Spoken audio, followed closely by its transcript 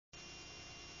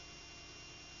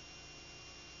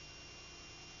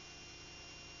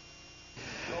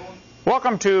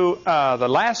Welcome to the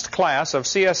last class of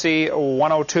CSE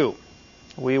 102.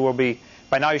 We will be,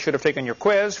 by now you should have taken your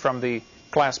quiz from the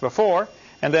class before,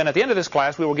 and then at the end of this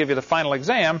class we will give you the final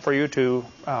exam for you to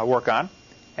work on.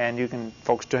 And you can,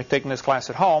 folks taking this class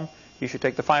at home, you should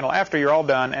take the final after you're all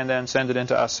done and then send it in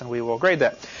to us and we will grade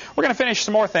that. We're going to finish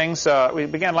some more things. We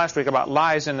began last week about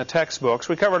lies in the textbooks.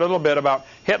 We covered a little bit about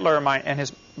Hitler and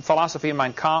his philosophy,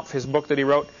 Mein Kampf, his book that he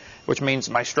wrote, which means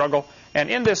My Struggle. And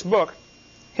in this book,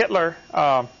 Hitler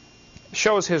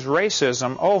shows his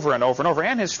racism over and over and over,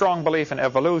 and his strong belief in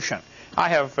evolution. I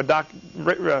have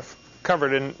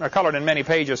colored in many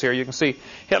pages here. You can see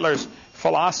Hitler's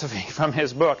philosophy from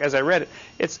his book. As I read it,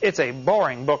 it's a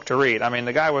boring book to read. I mean,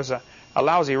 the guy was a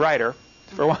lousy writer,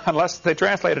 for one, unless they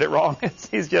translated it wrong.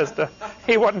 He's just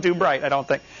he wasn't too bright, I don't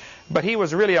think. But he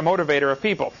was really a motivator of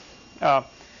people.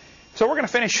 So we're going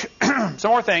to finish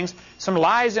some more things, some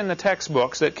lies in the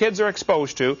textbooks that kids are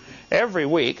exposed to every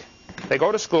week. They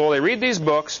go to school, they read these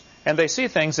books, and they see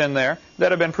things in there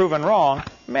that have been proven wrong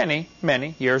many,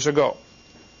 many years ago.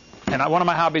 And one of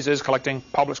my hobbies is collecting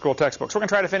public school textbooks. We're going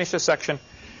to try to finish this section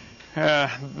today.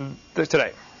 I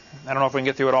don't know if we can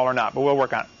get through it all or not, but we'll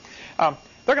work on it.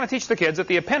 They're going to teach the kids that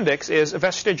the appendix is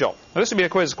vestigial. Now, this would be a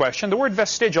quiz question. The word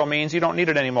vestigial means you don't need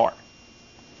it anymore.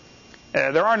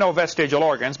 There are no vestigial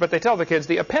organs, but they tell the kids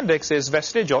the appendix is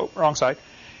vestigial. Wrong side.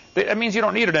 That means you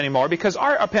don't need it anymore because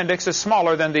our appendix is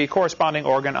smaller than the corresponding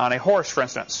organ on a horse, for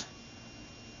instance.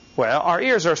 Well, our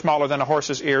ears are smaller than a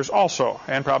horse's ears also,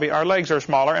 and probably our legs are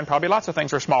smaller, and probably lots of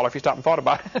things are smaller if you stop and thought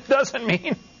about it.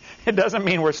 It doesn't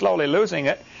mean we're slowly losing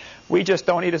it. We just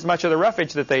don't eat as much of the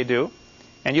roughage that they do.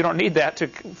 And you don't need that to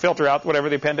filter out whatever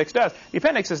the appendix does. The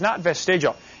appendix is not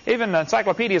vestigial. Even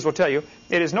encyclopedias will tell you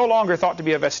it is no longer thought to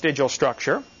be a vestigial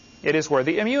structure. It is where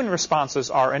the immune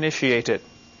responses are initiated.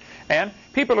 And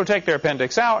people who take their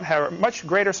appendix out have much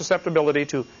greater susceptibility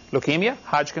to leukemia,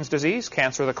 Hodgkin's disease,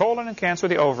 cancer of the colon, and cancer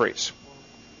of the ovaries.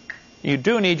 You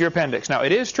do need your appendix. Now,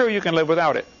 it is true you can live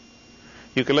without it.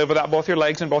 You can live without both your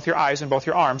legs and both your eyes and both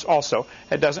your arms also.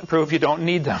 It doesn't prove you don't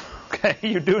need them. Okay?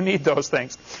 You do need those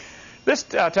things. This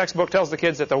textbook tells the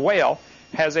kids that the whale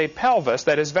has a pelvis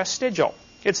that is vestigial.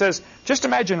 It says, just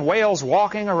imagine whales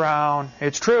walking around.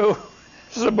 It's true.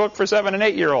 This is a book for 7- and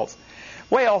 8-year-olds.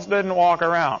 Whales didn't walk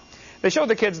around. They show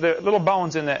the kids the little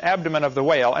bones in the abdomen of the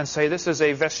whale and say this is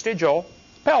a vestigial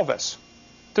pelvis,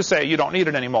 to say you don't need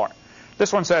it anymore.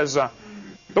 This one says,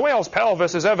 the whale's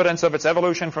pelvis is evidence of its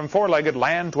evolution from four-legged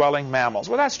land-dwelling mammals.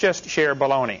 Well, that's just sheer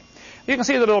baloney. You can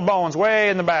see the little bones way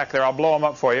in the back there. I'll blow them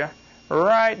up for you.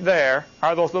 Right there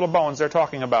are those little bones they're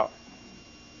talking about.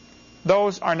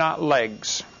 Those are not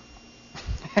legs.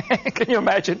 Can you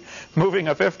imagine moving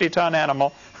a 50-ton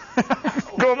animal?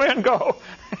 Go, man, go.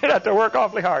 You'd have to work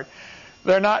awfully hard.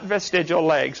 They're not vestigial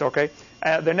legs, okay?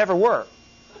 They never were.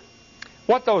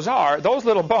 What those are, those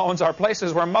little bones are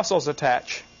places where muscles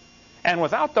attach. And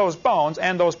without those bones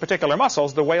and those particular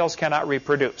muscles, the whales cannot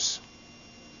reproduce.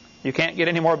 You can't get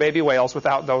any more baby whales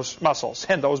without those muscles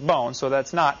and those bones, so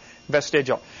that's not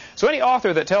vestigial. So any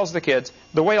author that tells the kids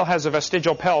the whale has a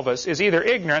vestigial pelvis is either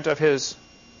ignorant of his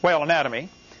whale anatomy,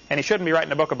 and he shouldn't be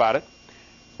writing a book about it,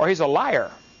 or he's a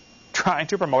liar trying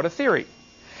to promote a theory.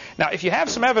 Now, if you have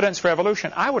some evidence for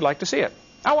evolution, I would like to see it.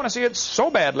 I want to see it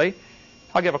so badly,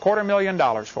 I'll give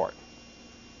 $250,000 for it.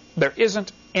 There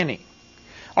isn't any.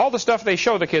 All the stuff they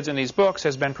show the kids in these books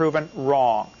has been proven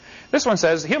wrong. This one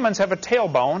says humans have a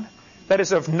tailbone that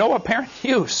is of no apparent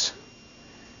use.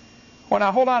 Well,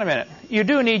 now, hold on a minute. You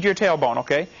do need your tailbone,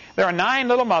 okay? There are 9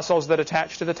 little muscles that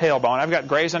attach to the tailbone. I've got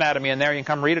Gray's Anatomy in there. You can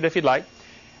come read it if you'd like.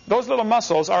 Those little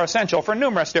muscles are essential for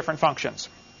numerous different functions.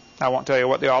 I won't tell you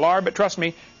what they all are, but trust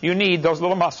me, you need those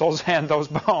little muscles and those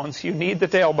bones. You need the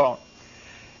tailbone.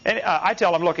 And I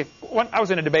tell them, look, I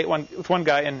was in a debate with one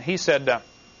guy, and he said,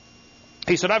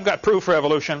 I've got proof for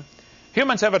evolution.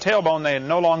 Humans have a tailbone they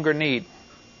no longer need.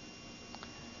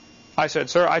 I said,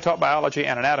 sir, I taught biology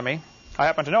and anatomy. I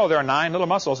happen to know there are 9 little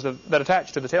muscles that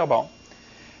attach to the tailbone.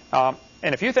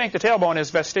 And if you think the tailbone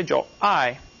is vestigial,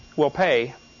 I will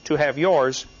pay to have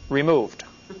yours removed.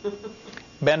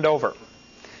 Bend over.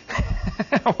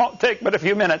 It won't take but a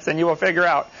few minutes and you will figure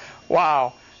out,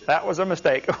 wow, that was a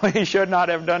mistake. We should not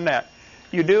have done that.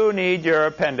 You do need your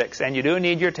appendix and you do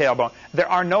need your tailbone. There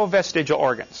are no vestigial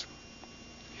organs.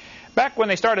 Back when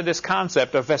they started this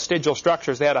concept of vestigial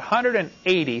structures, they had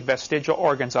 180 vestigial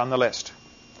organs on the list.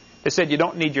 They said you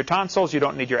don't need your tonsils, you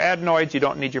don't need your adenoids, you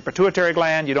don't need your pituitary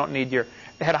gland, you don't need your...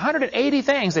 They had 180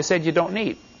 things they said you don't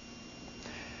need.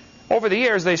 Over the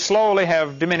years, they slowly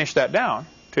have diminished that down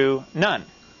to none.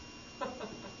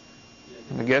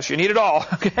 I guess you need it all,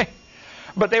 okay?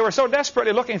 But they were so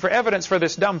desperately looking for evidence for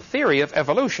this dumb theory of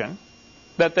evolution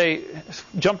that they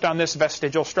jumped on this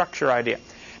vestigial structure idea.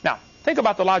 Now, think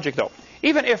about the logic, though.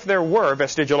 Even if there were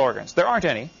vestigial organs, there aren't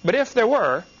any, but if there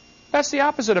were, that's the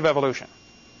opposite of evolution.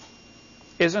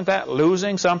 Isn't that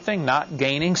losing something, not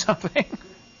gaining something?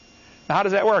 Now, how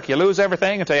does that work? You lose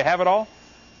everything until you have it all?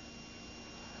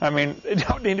 I mean, you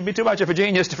don't need to be too much of a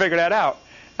genius to figure that out.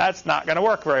 That's not going to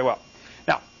work very well.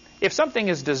 Now, if something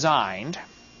is designed,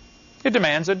 it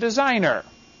demands a designer.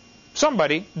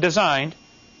 Somebody designed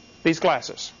these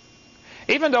glasses.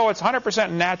 Even though it's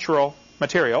 100% natural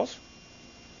materials,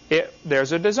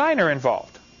 there's a designer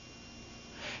involved.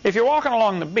 If you're walking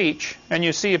along the beach and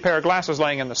you see a pair of glasses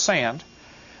laying in the sand,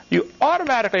 you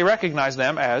automatically recognize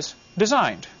them as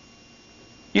designed.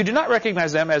 You do not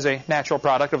recognize them as a natural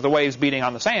product of the waves beating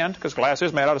on the sand, because glass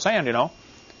is made out of sand, you know.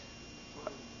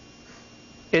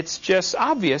 It's just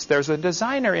obvious there's a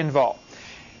designer involved.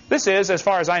 This is, as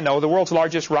far as I know, the world's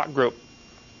largest rock group,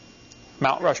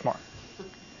 Mount Rushmore.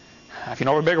 If you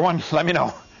know of a bigger one, let me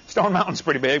know. Stone Mountain's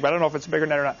pretty big, but I don't know if it's bigger than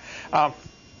that or not.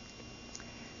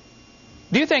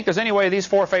 Do you think there's any way these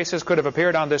four faces could have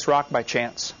appeared on this rock by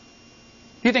chance?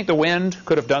 Do you think the wind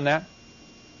could have done that?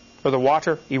 Or the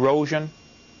water, erosion?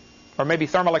 Or maybe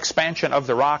thermal expansion of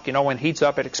the rock, you know, when it heats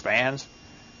up it expands?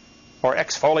 Or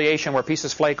exfoliation where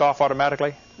pieces flake off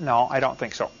automatically? No, I don't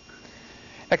think so.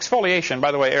 Exfoliation,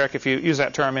 by the way, Eric, if you use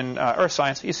that term in earth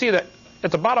science, you see that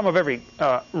at the bottom of every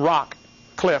rock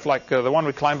cliff, like the one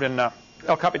we climbed in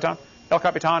El Capitan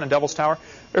and Devil's Tower,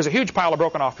 there's a huge pile of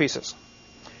broken off pieces.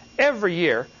 Every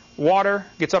year, water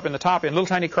gets up in the top in little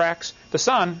tiny cracks. The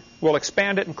sun will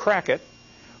expand it and crack it.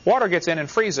 Water gets in and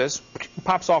freezes,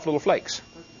 pops off little flakes.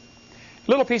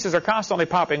 Little pieces are constantly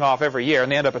popping off every year,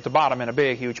 and they end up at the bottom in a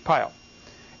big, huge pile.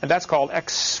 And that's called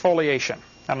exfoliation.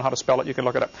 I don't know how to spell it. You can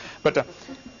look it up. But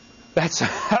that's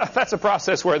a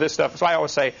process where this stuff... So I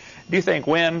always say, do you think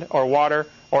wind or water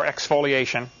or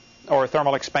exfoliation or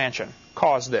thermal expansion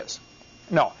caused this?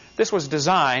 No. This was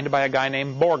designed by a guy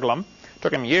named Borglum.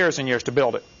 Took him years and years to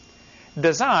build it.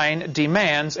 Design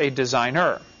demands a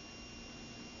designer.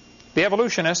 The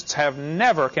evolutionists have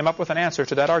never come up with an answer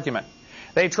to that argument.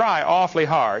 They try awfully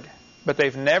hard, but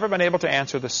they've never been able to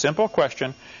answer the simple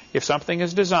question, if something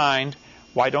is designed,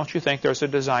 why don't you think there's a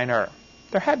designer?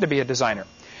 There had to be a designer.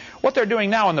 What they're doing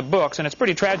now in the books, and it's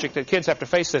pretty tragic that kids have to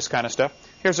face this kind of stuff.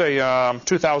 Here's a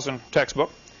 2000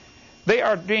 textbook. They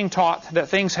are being taught that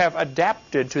things have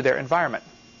adapted to their environment.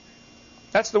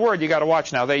 That's the word you got to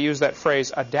watch now. They use that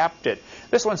phrase, adapted.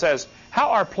 This one says, how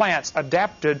are plants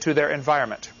adapted to their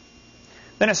environment?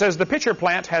 Then it says, the pitcher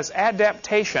plant has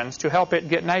adaptations to help it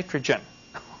get nitrogen.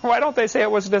 Why don't they say it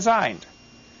was designed?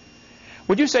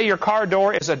 Would you say your car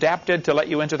door is adapted to let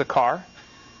you into the car?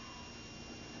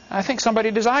 I think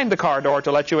somebody designed the car door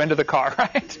to let you into the car,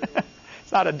 right?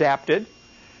 It's not adapted.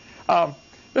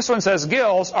 This one says,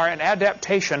 gills are an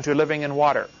adaptation to living in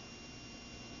water.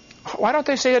 Why don't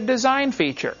they say a design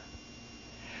feature?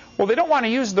 Well, they don't want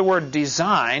to use the word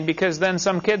design because then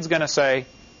some kid's going to say,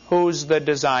 who's the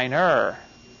designer?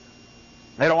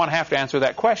 They don't want to have to answer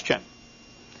that question.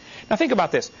 Now think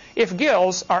about this. If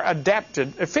gills are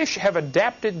adapted, if fish have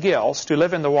adapted gills to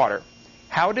live in the water,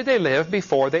 how did they live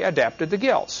before they adapted the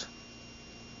gills?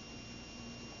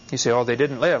 You say, oh, they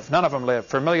didn't live. None of them lived.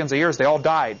 For millions of years, they all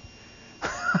died.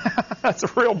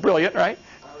 That's real brilliant, right?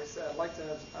 I always say I'd like to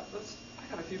have...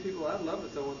 I got a few people I'd love to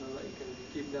throw in the lake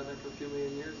and keep them down there for a few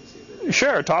million years and see if they...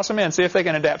 Sure, toss them in, see if they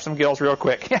can adapt some gills real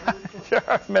quick. Yeah, sure,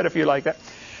 I've met a few like that.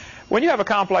 When you have a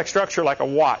complex structure like a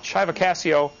watch, I have a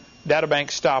Casio Databank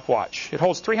stopwatch. It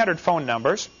holds 300 phone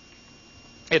numbers.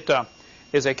 It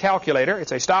is a calculator.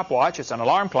 It's a stopwatch. It's an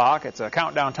alarm clock. It's a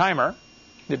countdown timer.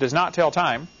 It does not tell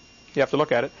time. You have to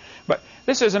look at it. But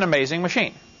this is an amazing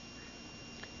machine.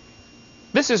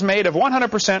 This is made of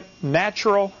 100%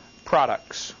 natural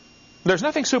products. There's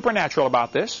nothing supernatural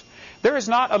about this. There is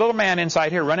not a little man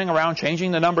inside here running around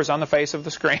changing the numbers on the face of the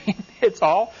screen. It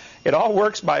all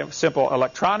works by simple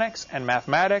electronics and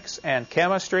mathematics and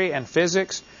chemistry and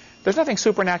physics. There's nothing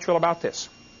supernatural about this.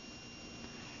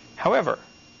 However,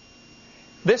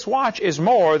 this watch is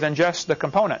more than just the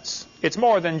components. It's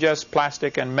more than just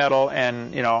plastic and metal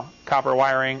and, copper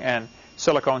wiring and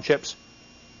silicone chips.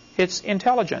 It's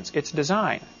intelligence. It's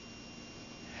design.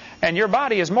 And your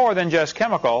body is more than just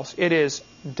chemicals. It is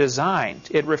designed.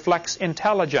 It reflects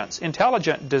intelligence,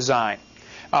 intelligent design.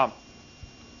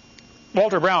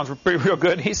 Walter Brown's real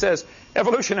good. He says,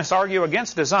 evolutionists argue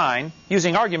against design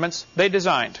using arguments they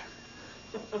designed.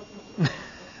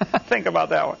 Think about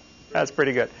that one. That's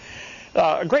pretty good.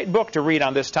 A great book to read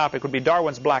on this topic would be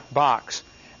Darwin's Black Box.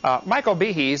 Michael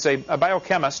Behe is a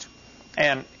biochemist,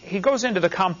 and he goes into the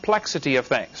complexity of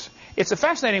things. It's a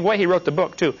fascinating way he wrote the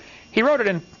book, too. He wrote it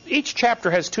in, each chapter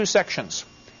has 2 sections.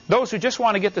 Those who just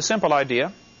want to get the simple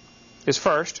idea is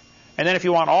first, and then if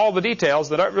you want all the details,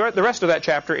 the rest of that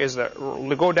chapter is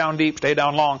the go down deep, stay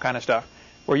down long kind of stuff,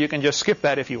 where you can just skip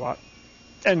that if you want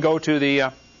and go to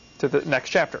the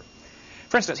next chapter.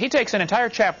 For instance, he takes an entire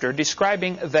chapter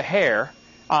describing the hair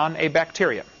on a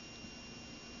bacteria.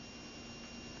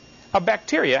 A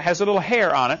bacteria has a little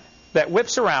hair on it that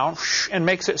whips around and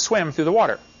makes it swim through the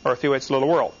water, or through its little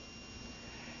world.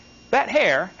 That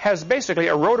hair has basically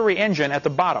a rotary engine at the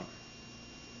bottom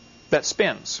that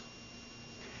spins.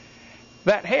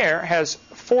 That hair has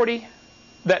 40,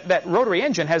 that rotary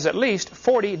engine has at least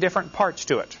 40 different parts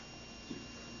to it.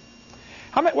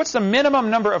 What's the minimum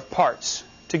number of parts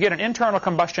to get an internal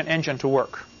combustion engine to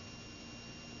work?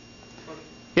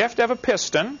 You have to have a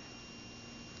piston,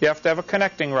 you have to have a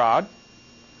connecting rod,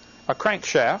 a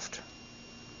crankshaft,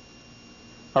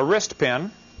 a wrist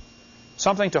pin,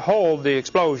 something to hold the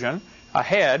explosion, a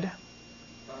head,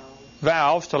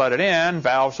 valves to let it in,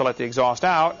 valves to let the exhaust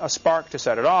out, a spark to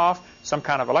set it off, some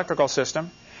kind of electrical system.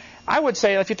 I would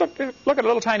say if you look at a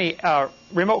little tiny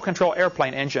remote control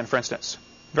airplane engine, for instance,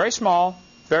 very small,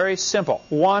 very simple,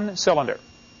 1 cylinder.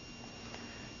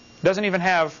 Doesn't even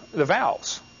have the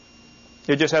valves.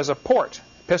 It just has a port.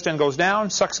 Piston goes down,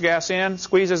 sucks gas in,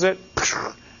 squeezes it,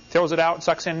 throws it out,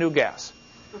 sucks in new gas.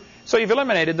 So you've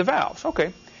eliminated the valves.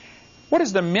 Okay. What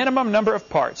is the minimum number of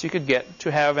parts you could get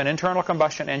to have an internal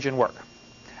combustion engine work?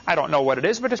 I don't know what it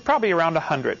is, but it's probably around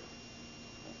 100.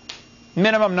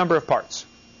 Minimum number of parts.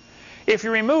 If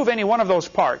you remove any one of those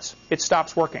parts, it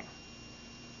stops working.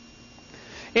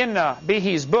 In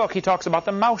Behe's book, he talks about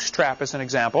the mousetrap as an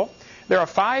example. There are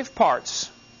 5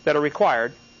 parts that are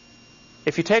required.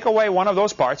 If you take away one of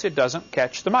those parts, it doesn't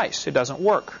catch the mice. It doesn't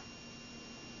work.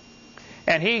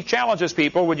 And he challenges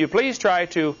people, would you please try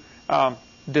to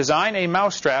design a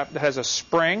mousetrap that has a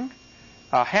spring,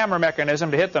 a hammer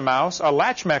mechanism to hit the mouse, a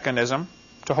latch mechanism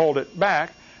to hold it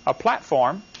back, a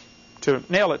platform to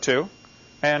nail it to,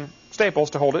 and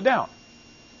staples to hold it down.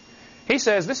 He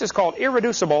says this is called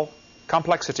irreducible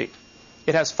complexity.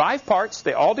 It has 5 parts.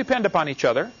 They all depend upon each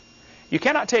other. You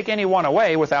cannot take any one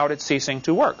away without it ceasing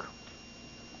to work.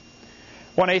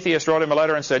 One atheist wrote him a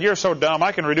letter and said, "You're so dumb,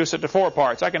 I can reduce it to 4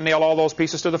 parts. I can nail all those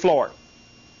pieces to the floor."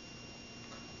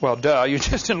 Well, duh, you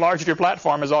just enlarged your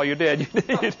platform is all you did.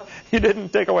 You didn't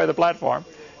take away the platform.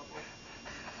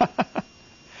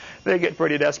 They get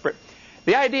pretty desperate.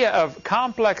 The idea of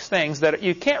complex things that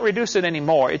you can't reduce it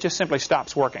anymore, it just simply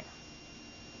stops working.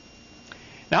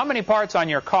 Now, how many parts on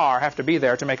your car have to be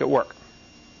there to make it work?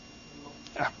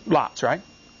 Lots, right?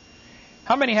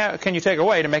 How many can you take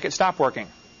away to make it stop working?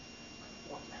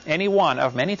 Any one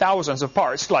of many thousands of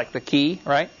parts, like the key,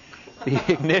 right?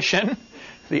 The ignition,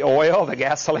 the oil, the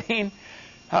gasoline.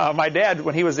 My dad,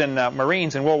 when he was in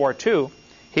Marines in World War II,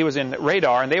 he was in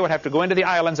radar, and they would have to go into the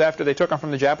islands after they took them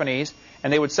from the Japanese,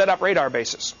 and they would set up radar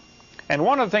bases. And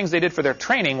one of the things they did for their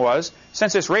training was,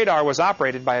 since this radar was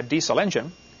operated by a diesel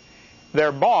engine,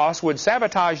 their boss would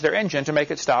sabotage their engine to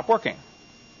make it stop working.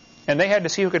 And they had to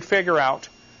see who could figure out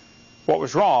what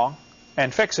was wrong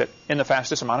and fix it in the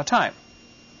fastest amount of time.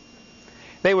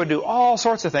 They would do all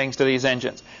sorts of things to these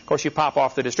engines. Of course, you pop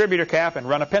off the distributor cap and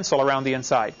run a pencil around the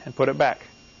inside and put it back.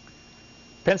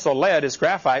 Pencil lead is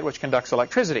graphite, which conducts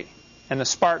electricity. And the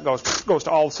spark goes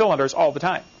to all cylinders all the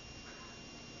time.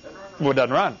 Well, it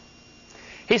doesn't run.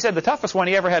 He said the toughest one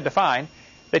he ever had to find,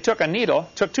 they took a needle,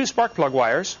 took 2 spark plug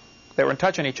wires that were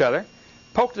touching each other,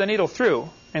 poked the needle through,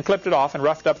 and clipped it off and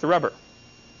roughed up the rubber.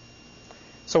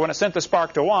 So when it sent the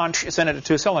spark to 1, it sent it to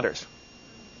 2 cylinders.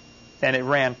 And it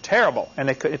ran terrible. And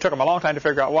it took them a long time to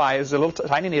figure out why. It was a little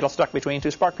tiny needle stuck between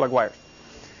 2 spark plug wires.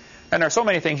 And there are so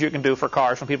many things you can do for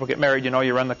cars. When people get married,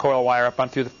 you run the coil wire up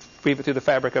weave it through the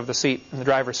fabric of the seat, in the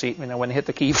driver's seat. When they hit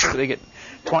the key, they get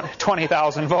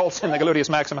 20,000 volts in the gluteus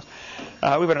maximus.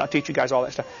 We better not teach you guys all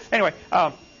that stuff. Anyway,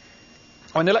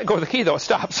 when they let go of the key, though, it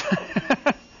stops.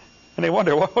 And they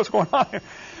wonder, what's going on here?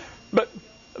 But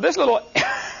this little,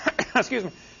 excuse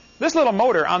me, this little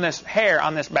motor on this hair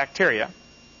on this bacteria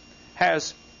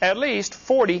has at least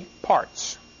 40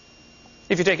 parts.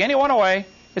 If you take any one away,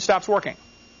 it stops working.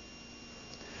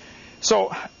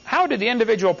 So how did the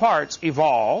individual parts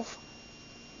evolve?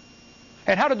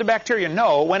 And how did the bacteria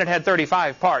know when it had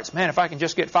 35 parts? Man, if I can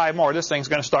just get 5 more, this thing's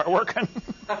going to start working.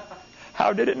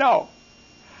 How did it know?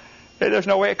 There's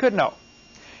no way it could know.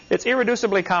 It's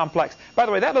irreducibly complex. By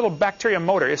the way, that little bacteria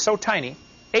motor is so tiny,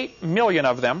 8 million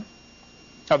of them,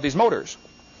 of these motors,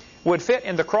 would fit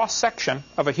in the cross-section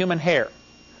of a human hair.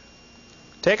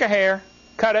 Take a hair,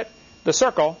 cut it, the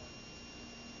circle,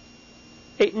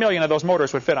 8 million of those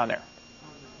motors would fit on there.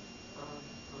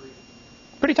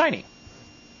 Pretty tiny.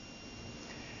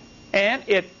 And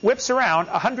it whips around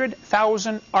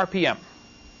 100,000 RPM.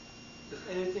 Does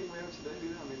anything we have today do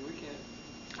that? I mean, we can't.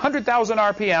 100,000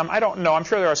 RPM, I don't know. I'm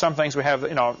sure there are some things we have,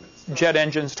 jet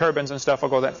engines, turbines and stuff will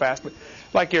go that fast. But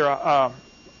like your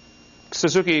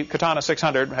Suzuki Katana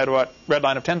 600 had what? Red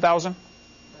line of 10,000?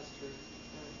 That's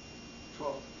true.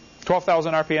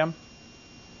 12,000 RPM?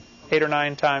 8 or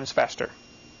 9 times faster.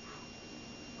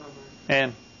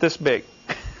 And this big.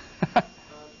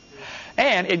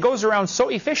 And it goes around so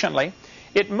efficiently,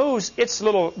 it moves its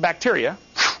little bacteria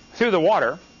through the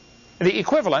water, the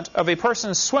equivalent of a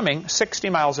person swimming 60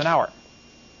 miles an hour.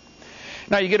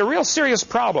 Now you get a real serious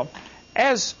problem.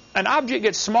 As an object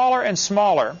gets smaller and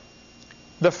smaller,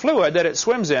 the fluid that it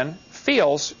swims in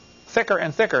feels thicker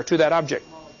and thicker to that object.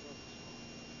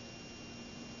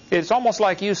 It's almost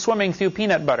like you swimming through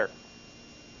peanut butter.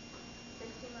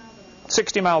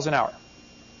 60 miles an hour.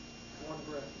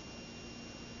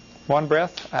 One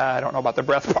breath? I don't know about the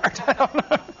breath part. I don't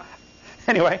know.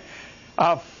 Anyway,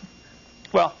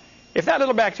 well, if that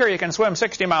little bacteria can swim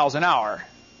 60 miles an hour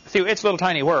through its little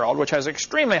tiny world, which has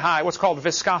extremely high what's called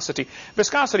viscosity.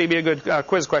 Viscosity would be a good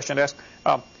quiz question to ask.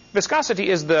 Viscosity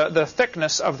is the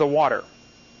thickness of the water.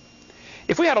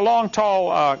 If we had a long,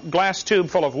 tall glass tube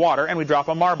full of water and we drop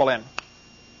a marble in,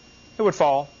 it would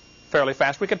fall fairly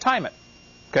fast. We could time it.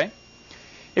 Okay?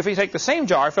 If we take the same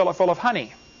jar, fill it full of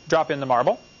honey, drop in the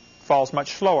marble, falls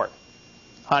much slower.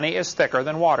 Honey is thicker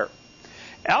than water.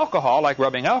 Alcohol, like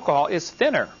rubbing alcohol, is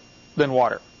thinner than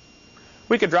water.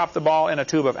 We could drop the ball in a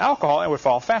tube of alcohol and it would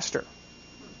fall faster.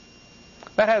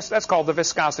 That's called the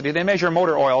viscosity. They measure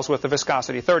motor oils with the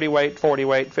viscosity. 30 weight, 40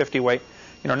 weight, 50 weight.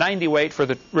 90 weight for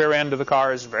the rear end of the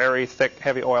car is very thick,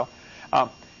 heavy oil.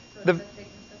 The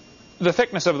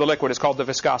thickness of the liquid is called the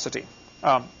viscosity.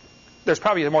 There's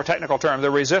probably a more technical term, the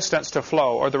resistance to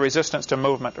flow or the resistance to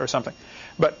movement or something.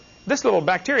 But this little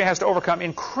bacteria has to overcome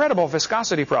incredible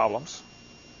viscosity problems.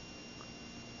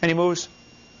 And he moves.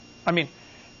 I mean,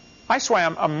 I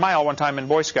swam a mile one time in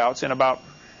Boy Scouts in about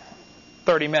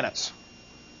 30 minutes.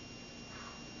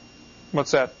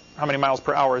 What's that? How many miles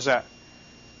per hour is that?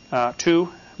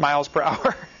 2 miles per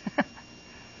hour.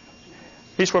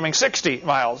 He's swimming 60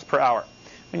 miles per hour.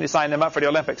 We need to sign them up for the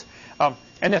Olympics. And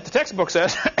yet the textbook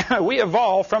says we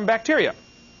evolved from bacteria.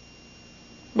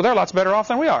 Well, they're lots better off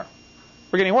than we are.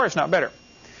 We're getting worse, not better.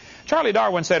 Charlie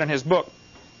Darwin said in his book,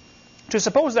 to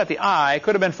suppose that the eye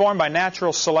could have been formed by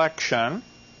natural selection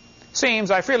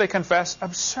seems, I freely confess,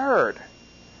 absurd.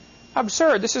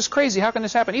 Absurd. This is crazy. How can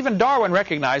this happen? Even Darwin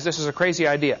recognized this is a crazy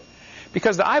idea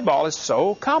because the eyeball is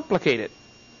so complicated.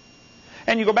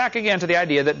 And you go back again to the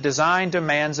idea that design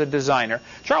demands a designer.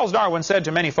 Charles Darwin said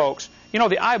to many folks,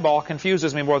 the eyeball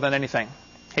confuses me more than anything.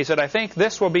 He said, I think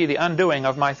this will be the undoing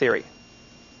of my theory.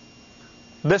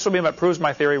 This will be what proves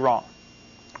my theory wrong.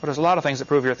 But there's a lot of things that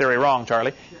prove your theory wrong,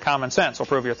 Charlie. Common sense will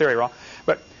prove your theory wrong.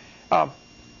 But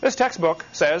this textbook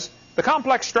says the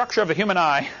complex structure of the human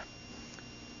eye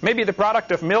may be the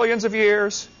product of millions of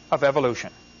years of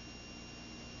evolution.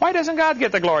 Why doesn't God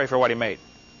get the glory for what He made?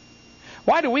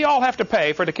 Why do we all have to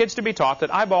pay for the kids to be taught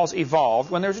that eyeballs evolved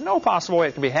when there's no possible way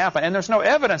it can be happen and there's no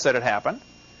evidence that it happened?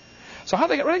 So what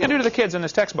are they going to do to the kids in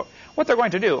this textbook? What they're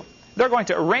going to do, they're going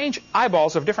to arrange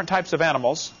eyeballs of different types of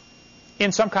animals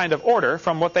in some kind of order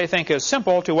from what they think is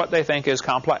simple to what they think is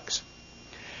complex.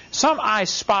 Some eye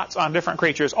spots on different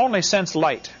creatures only sense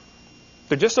light.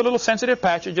 They're just a little sensitive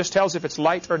patch. It just tells if it's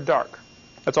light or dark.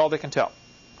 That's all they can tell.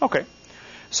 Okay.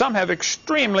 Some have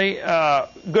extremely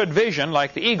good vision,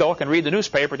 like the eagle can read the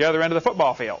newspaper at the other end of the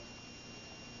football field.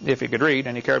 If he could read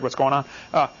and he cared what's going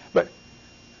on. But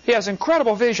he has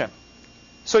incredible vision.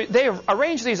 So they have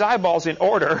arranged these eyeballs in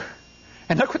order.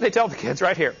 And look what they tell the kids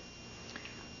right here.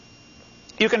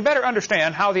 You can better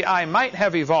understand how the eye might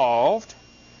have evolved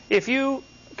if you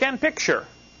can picture.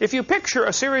 If you picture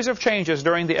a series of changes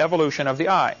during the evolution of the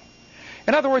eye.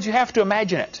 In other words, you have to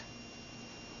imagine it.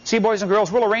 See, boys and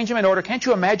girls, we'll arrange them in order. Can't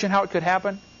you imagine how it could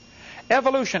happen?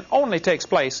 Evolution only takes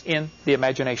place in the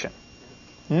imagination.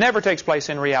 Never takes place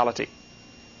in reality.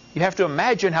 You have to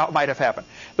imagine how it might have happened.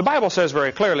 The Bible says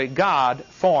very clearly, God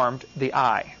formed the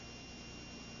eye.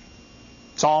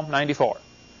 Psalm 94.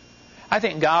 I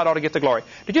think God ought to get the glory.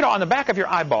 Did you know on the back of your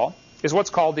eyeball is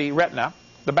what's called the retina,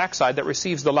 the backside that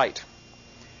receives the light.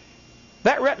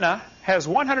 That retina has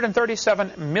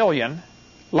 137 million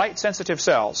light-sensitive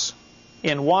cells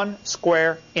in 1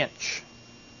 square inch.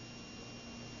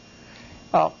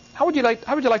 How would you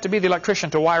like to be the electrician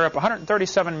to wire up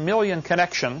 137 million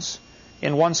connections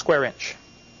in 1 square inch?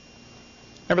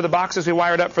 Remember the boxes we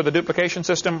wired up for the duplication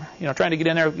system? Trying to get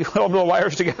in there, little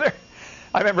wires together.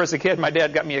 I remember as a kid, my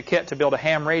dad got me a kit to build a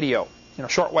ham radio.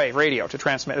 shortwave radio to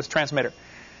transmit. It's a transmitter.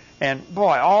 And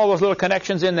boy, all those little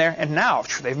connections in there. And now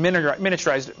they've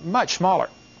miniaturized it much smaller.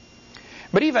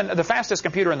 But even the fastest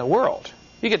computer in the world,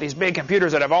 you get these big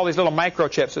computers that have all these little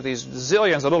microchips with these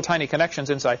zillions of little tiny connections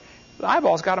inside. The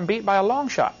eyeball's got them beat by a long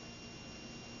shot.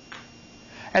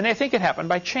 And they think it happened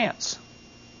by chance.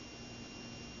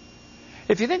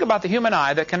 If you think about the human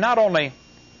eye, that can not only,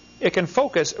 it can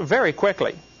focus very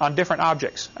quickly on different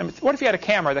objects. I mean, what if you had a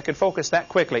camera that could focus that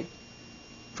quickly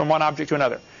from one object to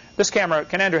another? This camera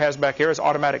Ken Andrew has back here is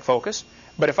automatic focus.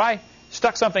 But if I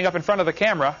stuck something up in front of the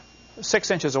camera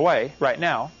 6 inches away right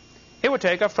now, it would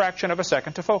take a fraction of a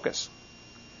second to focus.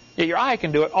 Yet your eye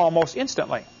can do it almost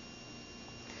instantly.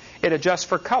 It adjusts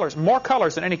for colors, more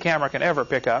colors than any camera can ever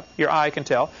pick up. Your eye can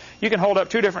tell. You can hold up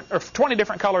 20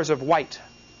 different colors of white.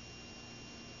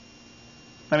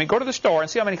 I mean, go to the store and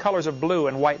see how many colors of blue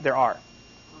and white there are.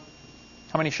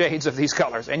 How many shades of these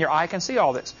colors. And your eye can see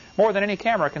all this, more than any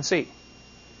camera can see.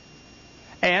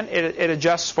 And it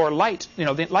adjusts for light,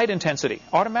 the light intensity,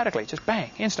 automatically, just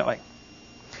bang, instantly.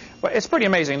 But it's pretty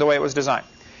amazing the way it was designed.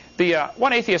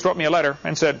 One atheist wrote me a letter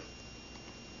and said,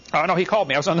 no, he called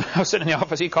me. I was sitting in the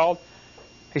office. He called.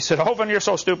 He said, Hovind, you're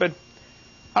so stupid.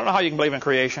 I don't know how you can believe in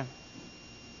creation.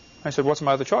 I said, what's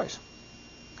my other choice?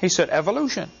 He said,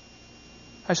 evolution.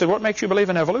 I said, what makes you believe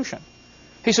in evolution?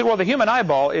 He said, well, the human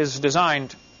eyeball is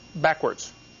designed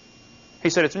backwards. He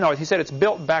said, it's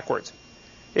built backwards.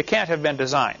 It can't have been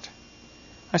designed.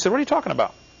 I said, what are you talking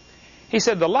about? He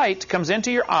said, the light comes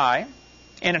into your eye,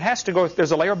 and it has to go,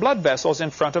 there's a layer of blood vessels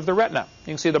in front of the retina.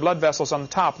 You can see the blood vessels on the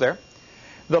top there.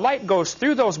 The light goes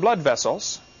through those blood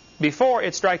vessels before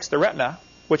it strikes the retina,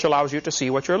 which allows you to see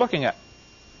what you're looking at.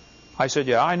 I said,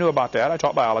 yeah, I knew about that. I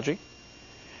taught biology.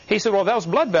 He said, well, those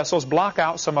blood vessels block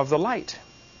out some of the light.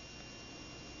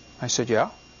 I said, yeah.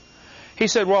 He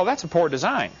said, well, that's a poor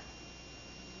design.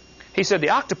 He said,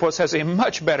 the octopus has a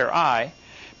much better eye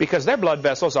because their blood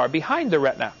vessels are behind the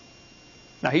retina.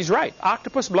 Now, he's right.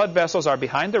 Octopus blood vessels are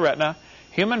behind the retina.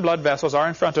 Human blood vessels are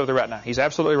in front of the retina. He's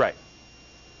absolutely right.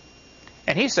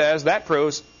 And he says that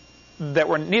proves that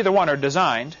neither one are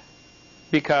designed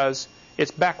because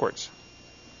it's backwards.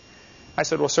 I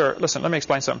said, well, sir, listen, let me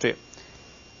explain something to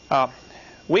you.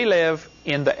 We live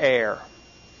in the air.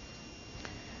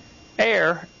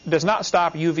 Air does not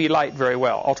stop UV light very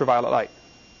well, ultraviolet light.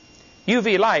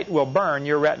 UV light will burn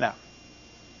your retina.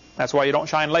 That's why you don't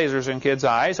shine lasers in kids'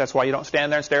 eyes. That's why you don't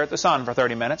stand there and stare at the sun for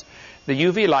 30 minutes. The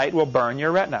UV light will burn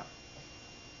your retina.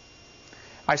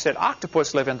 I said,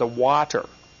 octopus live in the water.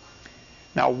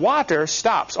 Now, water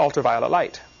stops ultraviolet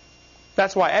light.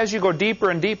 That's why as you go deeper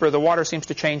and deeper, the water seems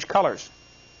to change colors.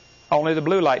 Only the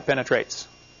blue light penetrates.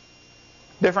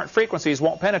 Different frequencies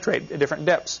won't penetrate at different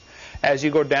depths. As you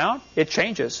go down, it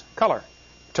changes color.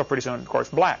 Until pretty soon, of course,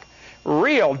 black.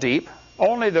 Real deep,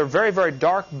 only the very, very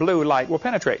dark blue light will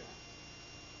penetrate.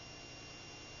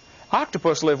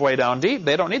 Octopus live way down deep.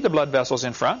 They don't need the blood vessels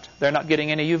in front. They're not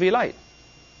getting any UV light.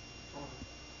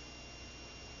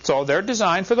 So they're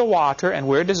designed for the water, and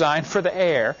we're designed for the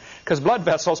air, because blood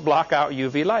vessels block out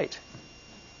UV light.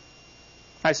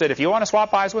 I said, if you want to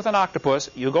swap eyes with an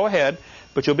octopus, you go ahead,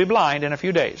 but you'll be blind in a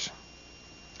few days.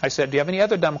 I said, do you have any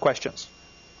other dumb questions?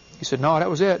 He said, no, that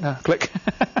was it. Click.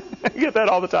 I get that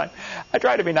all the time. I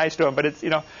try to be nice to him, but it's,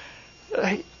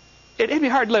 it'd be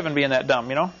hard living being that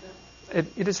dumb, It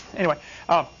is, anyway.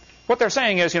 What they're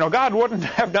saying is, God wouldn't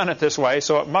have done it this way,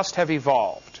 so it must have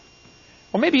evolved.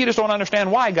 Well, maybe you just don't understand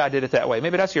why God did it that way.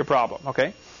 Maybe that's your problem,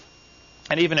 okay?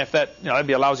 And even if that, that'd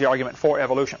be a lousy argument for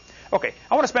evolution. Okay,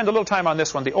 I want to spend a little time on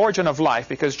this one, the origin of life,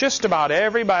 because just about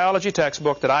every biology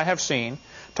textbook that I have seen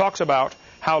talks about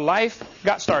how life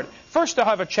got started. First, they'll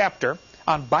have a chapter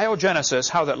on biogenesis,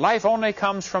 how that life only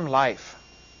comes from life.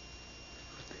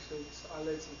 Actually, I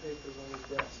laid some papers on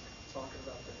his desk talking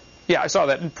about that. Yeah, I saw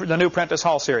that in the new Prentice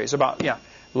Hall series about,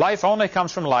 life only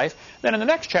comes from life. Then in the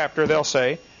next chapter, they'll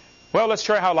say, well, let's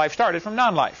show you how life started from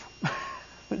non-life.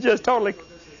 Just totally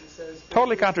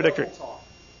contradictory.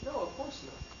 No, of course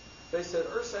not. They said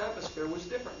Earth's atmosphere was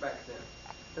different back then.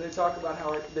 And they talk about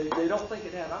how they don't think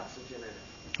it had oxygen in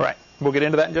it. Right. We'll get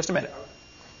into that in just a minute.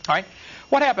 All right.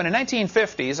 What happened in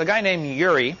 1950s, a guy named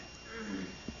Urey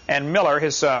and Miller,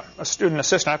 his student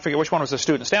assistant, I forget which one was the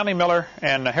student, Stanley Miller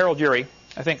and Harold Urey.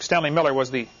 I think Stanley Miller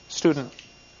was the student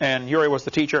and Urey was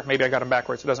the teacher. Maybe I got them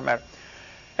backwards. It doesn't matter.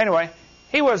 Anyway,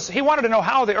 he wanted to know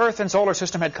how the Earth and solar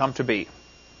system had come to be.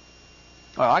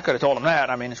 Well, I could have told him that.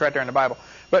 I mean, it's right there in the Bible.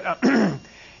 But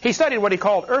he studied what he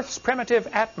called Earth's primitive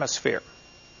atmosphere.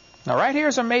 Now, right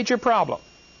here's a major problem.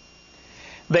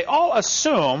 They all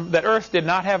assume that Earth did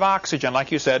not have oxygen,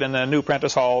 like you said in the new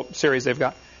Prentice Hall series they've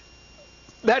got.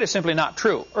 That is simply not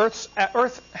true.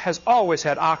 Earth has always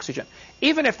had oxygen.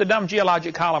 Even if the dumb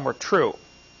geologic column were true,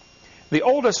 the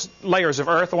oldest layers of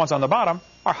Earth, the ones on the bottom,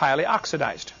 are highly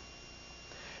oxidized.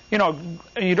 You know,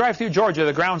 when you drive through Georgia,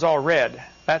 the ground's all red.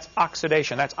 That's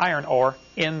oxidation. That's iron ore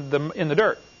in the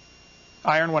dirt.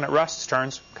 Iron, when it rusts,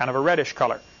 turns kind of a reddish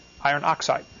color. Iron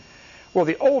oxide. Well,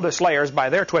 the oldest layers, by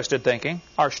their twisted thinking,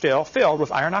 are still filled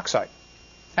with iron oxide.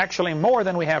 Actually, more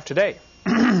than we have today.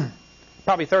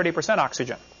 Probably 30%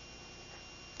 oxygen.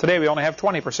 Today we only have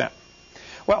 20%.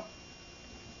 Well,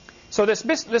 so this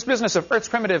business of Earth's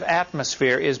primitive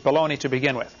atmosphere is baloney to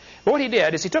begin with. But what he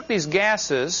did is he took these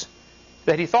gases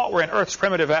that he thought were in Earth's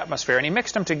primitive atmosphere and he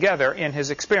mixed them together in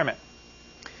his experiment.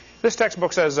 This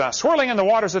textbook says, swirling in the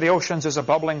waters of the oceans is a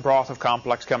bubbling broth of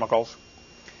complex chemicals.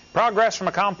 Progress from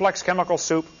a complex chemical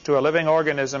soup to a living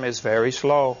organism is very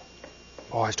slow.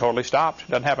 Oh, it's totally stopped.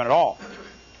 Doesn't happen at all.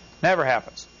 Never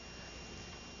happens.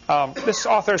 This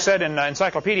author said in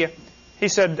Encyclopedia, he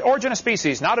said, origin of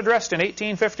species, not addressed in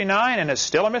 1859 and is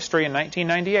still a mystery in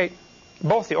 1998.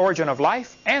 Both the origin of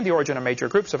life and the origin of major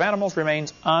groups of animals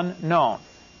remains unknown.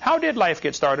 How did life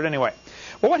get started anyway?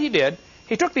 Well, what he did,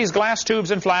 he took these glass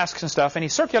tubes and flasks and stuff, and he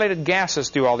circulated gases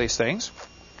through all these things,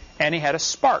 and he had a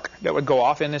spark that would go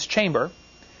off in this chamber.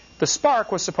 The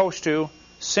spark was supposed to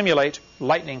simulate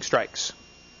lightning strikes.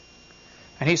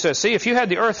 And he says, see, if you had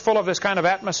the Earth full of this kind of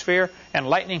atmosphere and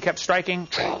lightning kept striking,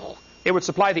 it would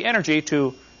supply the energy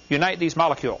to unite these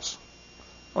molecules.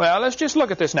 Well, let's just look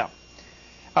at this now.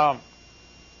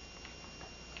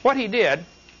 What he did,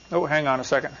 oh, hang on a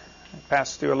second.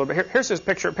 Pass through a little bit. Here's his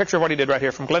picture of what he did right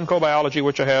here from Glencoe Biology,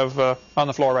 which I have on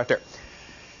the floor right there.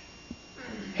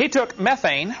 He took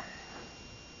methane,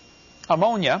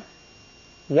 ammonia,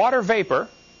 water vapor,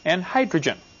 and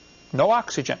hydrogen. No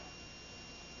oxygen.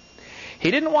 He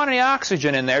didn't want any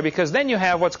oxygen in there because then you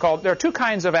have what's called, there are two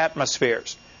kinds of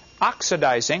atmospheres.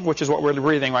 Oxidizing, which is what we're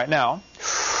breathing right now,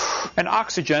 and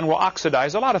oxygen will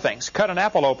oxidize a lot of things. Cut an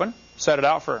apple open, set it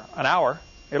out for an hour,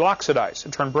 it'll oxidize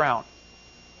and turn brown.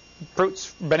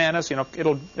 Fruits, bananas, you know,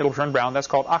 it'll turn brown. That's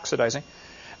called oxidizing.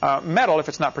 Metal, if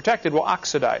it's not protected, will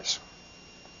oxidize.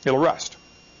 It'll rust.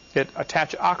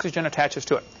 Oxygen attaches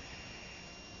to it.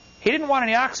 He didn't want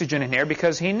any oxygen in here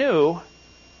because he knew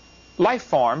life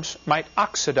forms might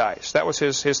oxidize. That was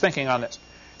his thinking on this.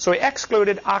 So he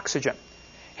excluded oxygen.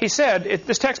 He said,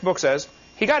 this textbook says,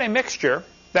 he got a mixture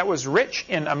that was rich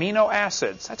in amino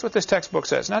acids. That's what this textbook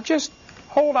says. Now just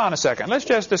hold on a second. Let's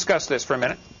just discuss this for a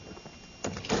minute.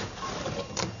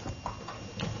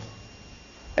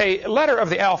 A letter of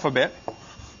the alphabet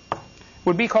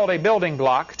would be called a building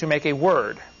block to make a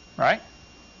word, right?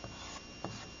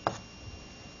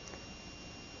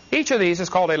 Each of these is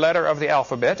called a letter of the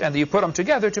alphabet, and you put them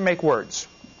together to make words.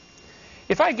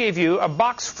 If I gave you a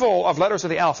box full of letters of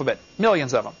the alphabet,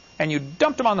 millions of them, and you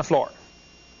dumped them on the floor,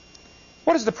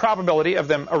 what is the probability of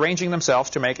them arranging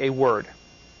themselves to make a word?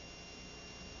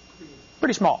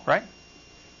 Pretty small, right?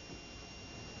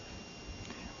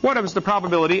 What is the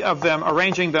probability of them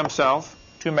arranging themselves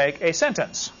to make a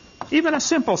sentence? Even a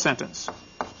simple sentence.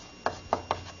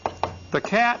 The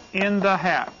cat in the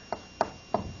hat.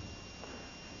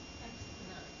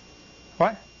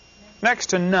 What? Next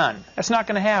to none. That's not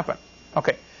going to happen.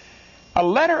 Okay. A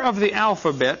letter of the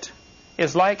alphabet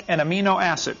is like an amino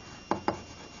acid.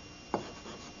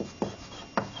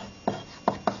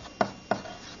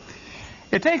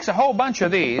 It takes a whole bunch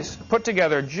of these put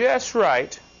together just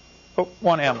right. Oh,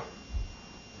 one M.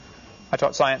 I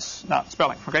taught science, not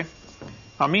spelling, okay?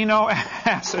 Amino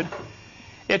acid.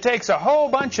 It takes a whole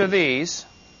bunch of these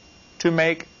to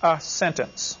make a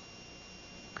sentence.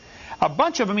 A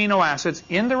bunch of amino acids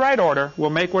in the right order will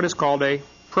make what is called a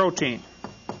protein.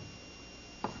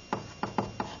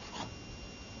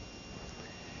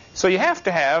 So you have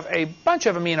to have a bunch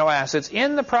of amino acids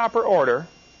in the proper order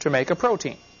to make a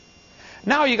protein.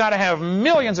 Now you got to have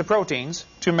millions of proteins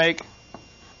to make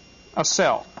a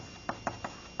cell.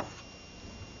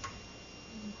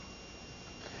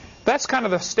 That's kind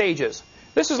of the stages.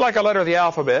 This is like a letter of the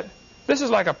alphabet. This is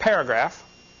like a paragraph.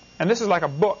 And this is like a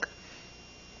book.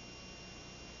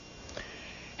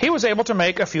 He was able to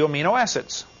make a few amino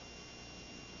acids.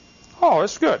 Oh,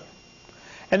 that's good.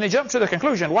 And they jumped to the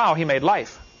conclusion, wow, he made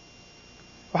life.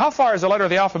 Well, how far is a letter of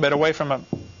the alphabet away from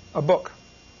a book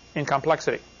in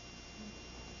complexity?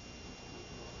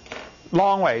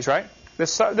 Long ways, right? The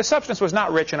substance was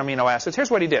not rich in amino acids. Here's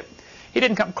what he did. He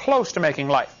didn't come close to making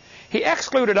life. He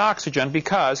excluded oxygen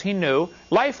because he knew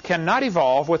life cannot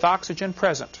evolve with oxygen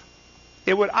present.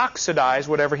 It would oxidize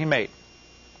whatever he made.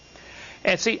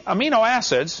 And see, amino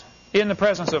acids in the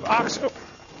presence of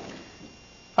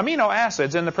amino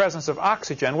acids in the presence of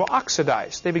oxygen will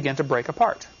oxidize. They begin to break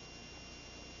apart.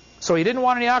 So he didn't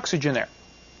want any oxygen there.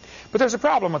 But there's a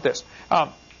problem with this.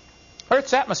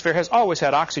 Earth's atmosphere has always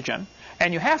had oxygen,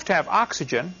 and you have to have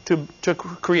oxygen to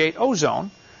create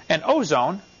ozone, and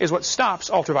ozone is what stops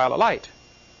ultraviolet light.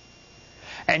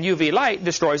 And UV light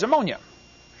destroys ammonia.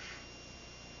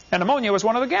 And ammonia was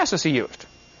one of the gases he used.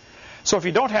 So if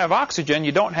you don't have oxygen,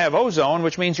 you don't have ozone,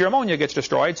 which means your ammonia gets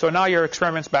destroyed, so now your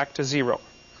experiment's back to zero.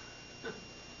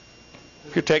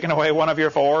 You're taking away one of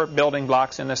your 4 building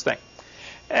blocks in this thing.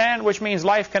 And which means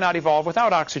life cannot evolve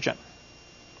without oxygen.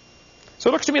 So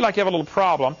it looks to me like you have a little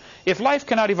problem. If life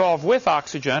cannot evolve with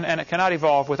oxygen and it cannot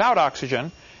evolve without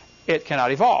oxygen, it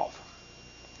cannot evolve,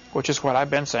 which is what I've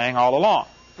been saying all along.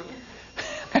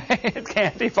 It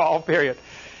can't evolve, period.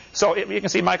 So you can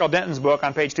see Michael Denton's book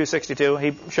on page 262.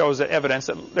 He shows the evidence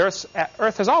that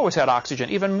Earth has always had oxygen,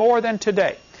 even more than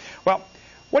today. Well,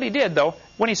 what he did, though,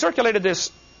 when he circulated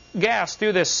this gas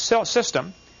through this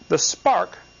system, the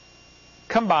spark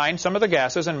combined some of the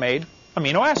gases and made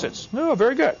amino acids. Oh,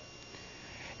 very good.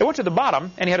 It went to the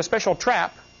bottom, and he had a special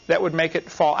trap that would make it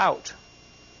fall out.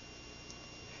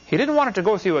 He didn't want it to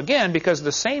go through again because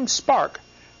the same spark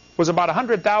was about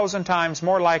 100,000 times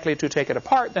more likely to take it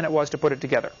apart than it was to put it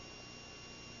together.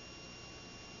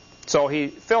 So he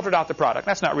filtered out the product.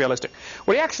 That's not realistic.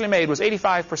 What he actually made was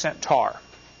 85% tar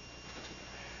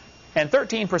and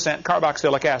 13%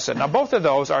 carboxylic acid. Now, both of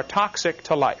those are toxic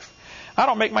to life. I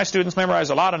don't make my students memorize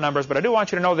a lot of numbers, but I do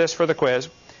want you to know this for the quiz.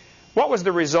 What was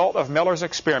the result of Miller's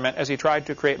experiment as he tried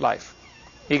to create life?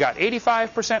 He got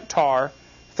 85% tar,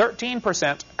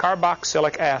 13%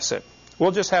 carboxylic acid.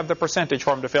 We'll just have the percentage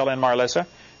for him to fill in, Marlissa.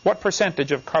 What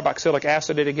percentage of carboxylic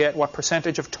acid did he get? What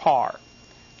percentage of tar?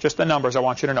 Just the numbers I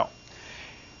want you to know.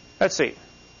 Let's see.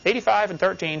 85 and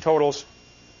 13 totals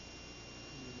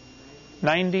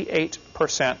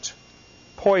 98%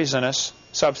 poisonous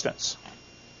substance.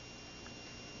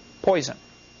 Poison.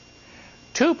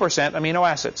 2% amino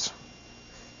acids.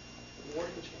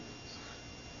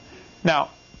 Now,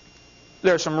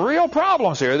 there are some real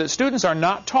problems here that students are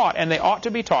not taught, and they ought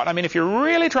to be taught. I mean, if you're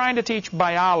really trying to teach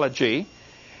biology,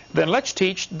 then let's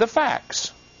teach the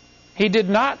facts. He did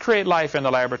not create life in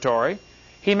the laboratory.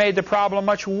 He made the problem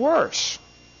much worse.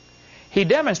 He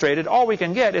demonstrated all we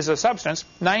can get is a substance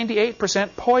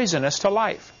 98% poisonous to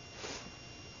life.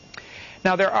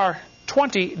 Now, there are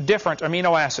 20 different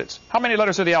amino acids. How many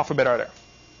letters of the alphabet are there?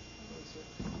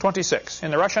 26. In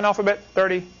the Russian alphabet,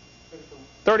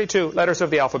 32 letters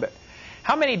of the alphabet.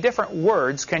 How many different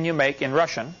words can you make in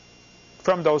Russian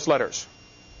from those letters?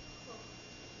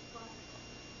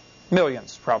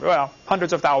 Millions, probably. Well,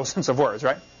 hundreds of thousands of words,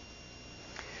 right?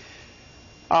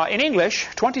 In English,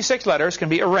 26 letters can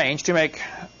be arranged to make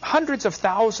hundreds of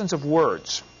thousands of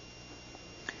words.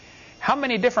 How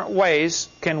many different ways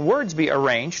can words be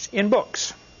arranged in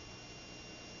books?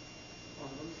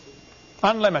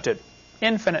 Unlimited.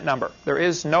 Infinite number. There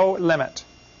is no limit.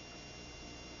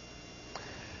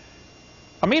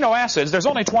 Amino acids, there's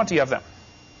only 20 of them.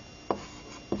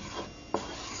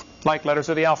 Like letters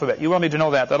of the alphabet. You will need to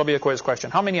know that. That'll be a quiz question.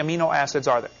 How many amino acids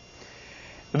are there?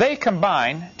 They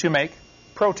combine to make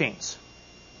proteins.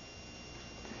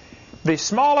 The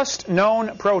smallest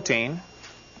known protein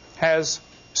has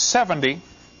 70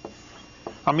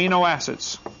 amino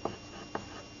acids.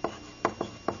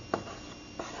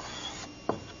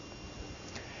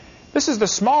 This is the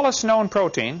smallest known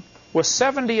protein with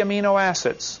 70 amino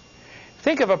acids.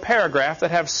 Think of a paragraph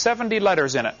that has 70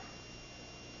 letters in it.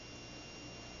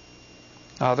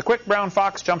 The quick brown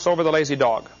fox jumps over the lazy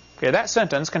dog. Okay, that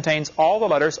sentence contains all the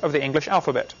letters of the English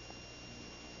alphabet.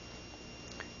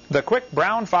 The quick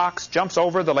brown fox jumps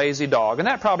over the lazy dog. And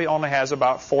that probably only has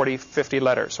about 40, 50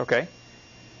 letters, okay?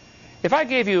 If I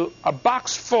gave you a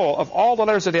box full of all the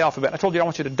letters of the alphabet, I told you I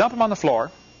want you to dump them on the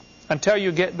floor until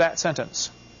you get that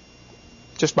sentence,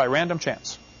 just by random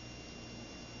chance.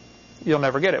 You'll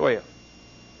never get it, will you?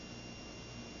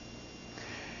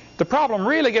 The problem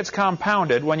really gets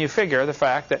compounded when you figure the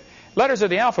fact that letters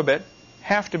of the alphabet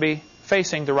have to be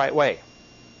facing the right way.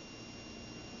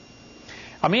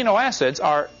 Amino acids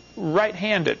are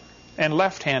right-handed and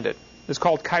left-handed. It's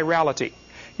called chirality.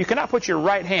 You cannot put your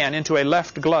right hand into a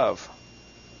left glove.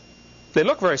 They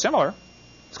look very similar.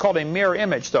 It's called a mirror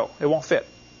image, though. It won't fit.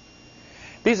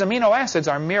 These amino acids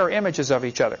are mirror images of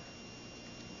each other.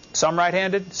 Some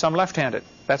right-handed, some left-handed.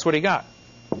 That's what he got.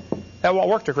 That won't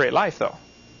work to create life, though.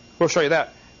 We'll show you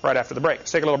that right after the break.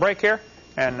 Let's take a little break here,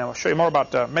 and we'll show you more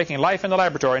about making life in the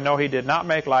laboratory. No, he did not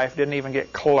make life, didn't even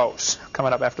get close.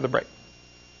 Coming up after the break.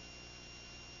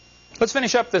 Let's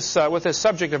finish up this with this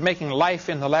subject of making life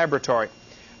in the laboratory.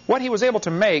 what he was able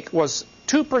to make was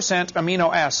 2%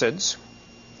 amino acids.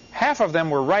 Half of them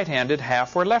were right-handed,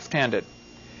 half were left-handed.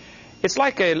 It's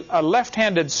like a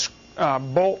left-handed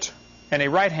bolt and a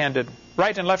right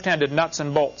and left-handed nuts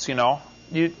and bolts, you know.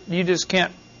 You just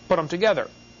can't put them together.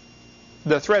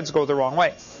 The threads go the wrong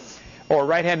way. Or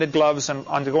right-handed gloves and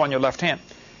go on your left hand.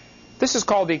 This is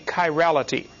called the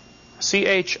chirality.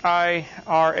 Chirality,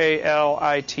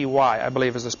 I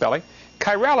believe is the spelling.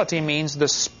 Chirality means the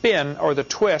spin or the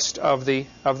twist of the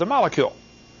molecule.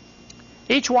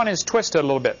 Each one is twisted a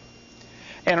little bit.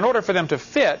 And in order for them to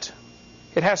fit,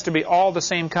 it has to be all the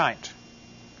same kind.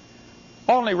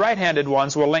 Only right-handed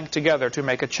ones will link together to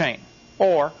make a chain,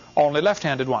 or only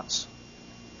left-handed ones.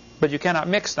 But you cannot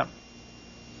mix them.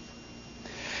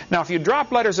 Now, if you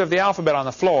drop letters of the alphabet on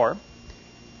the floor,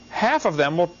 half of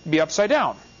them will be upside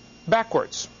down,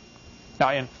 backwards.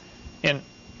 Now, in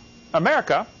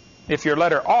America, if your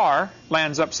letter R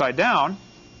lands upside down,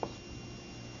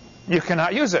 you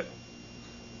cannot use it.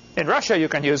 In Russia, you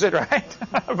can use it, right?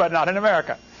 But not in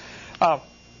America.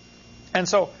 And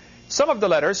so, some of the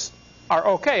letters are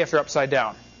okay if they're upside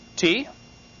down. T,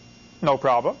 no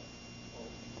problem.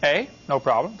 A, no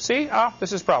problem. C,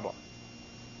 this is problem.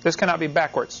 This cannot be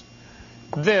backwards.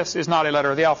 This is not a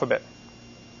letter of the alphabet.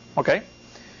 Okay?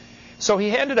 So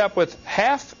he ended up with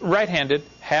half right-handed,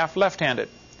 half left-handed.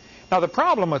 Now the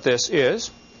problem with this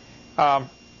is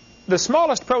the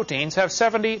smallest proteins have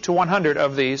 70 to 100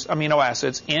 of these amino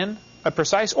acids in a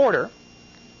precise order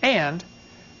and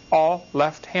all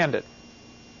left-handed.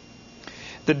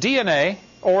 The DNA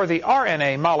or the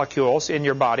RNA molecules in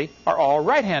your body are all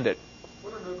right-handed.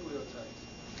 What are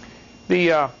nucleotides?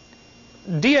 The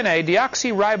DNA,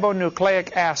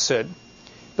 deoxyribonucleic acid,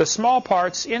 the small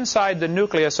parts inside the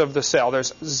nucleus of the cell.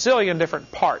 There's a zillion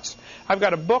different parts. I've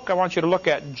got a book I want you to look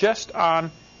at just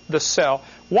on the cell.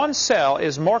 One cell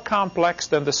is more complex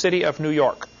than the city of New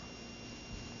York.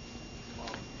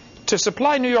 To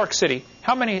supply New York City,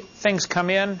 how many things come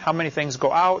in, how many things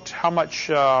go out, how much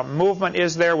movement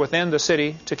is there within the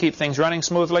city to keep things running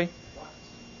smoothly?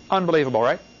 Unbelievable,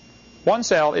 right? One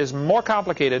cell is more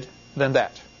complicated than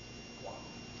that.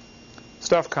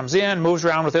 Stuff comes in, moves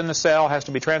around within the cell, has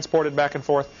to be transported back and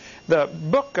forth. The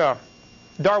book,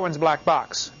 Darwin's Black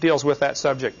Box, deals with that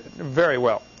subject very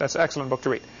well. That's an excellent book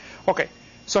to read. Okay,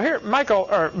 so here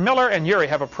Miller and Urey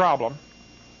have a problem.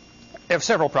 They have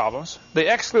several problems. They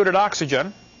excluded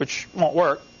oxygen, which won't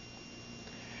work.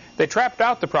 They trapped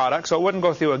out the product so it wouldn't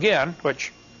go through again,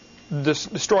 which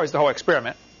destroys the whole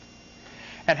experiment.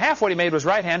 And half what he made was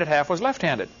right-handed, half was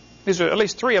left-handed. These are at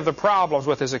least 3 of the problems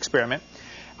with his experiment.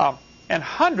 And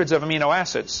hundreds of amino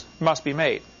acids must be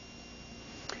made.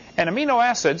 And amino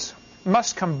acids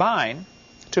must combine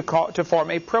to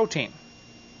form a protein.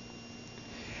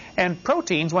 And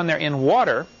proteins, when they're in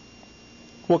water,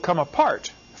 will come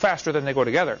apart faster than they go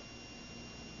together.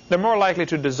 They're more likely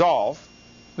to dissolve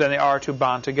than they are to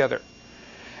bond together.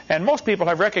 And most people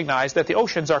have recognized that the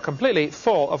oceans are completely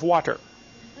full of water.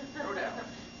 No doubt.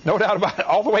 No doubt about it,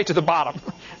 all the way to the bottom.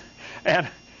 And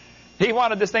he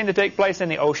wanted this thing to take place in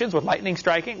the oceans with lightning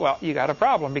striking. Well, you got a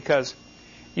problem because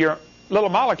your little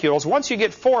molecules, once you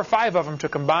get 4 or 5 of them to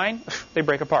combine, they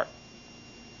break apart.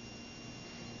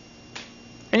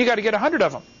 And you got to get 100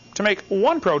 of them to make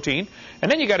one protein,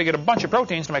 and then you got to get a bunch of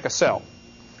proteins to make a cell.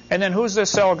 And then who's this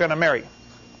cell going to marry?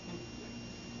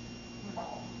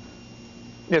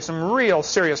 There's some real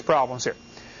serious problems here.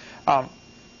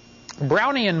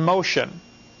 Brownian motion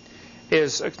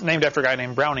is named after a guy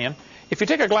named Brownian. If you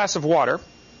take a glass of water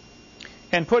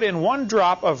and put in 1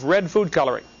 drop of red food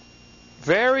coloring,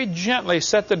 very gently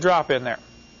set the drop in there,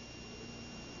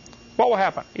 what will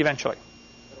happen eventually?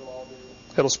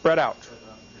 It'll spread out.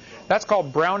 That's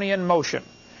called Brownian motion.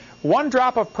 1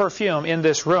 drop of perfume in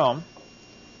this room,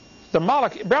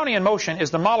 Brownian motion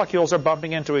is the molecules are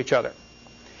bumping into each other.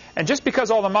 And just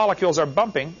because all the molecules are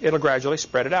bumping, it'll gradually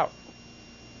spread it out.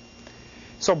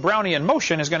 So Brownian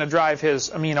motion is going to drive his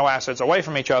amino acids away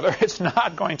from each other. It's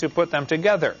not going to put them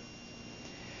together.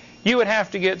 You would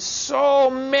have to get so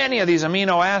many of these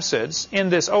amino acids in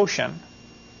this ocean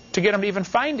to get them to even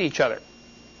find each other.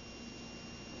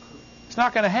 It's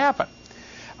not going to happen.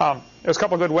 There's a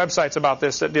couple of good websites about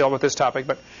this that deal with this topic,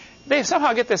 but they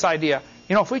somehow get this idea,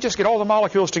 you know, if we just get all the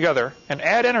molecules together and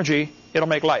add energy, it'll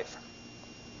make life.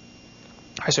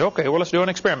 I say, okay, well, let's do an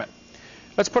experiment.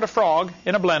 Let's put a frog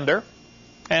in a blender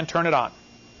and turn it on.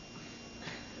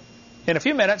 In a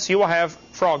few minutes, you will have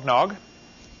frog nog,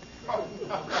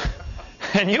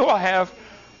 and you will have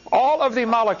all of the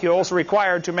molecules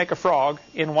required to make a frog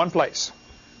in one place.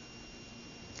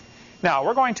 Now,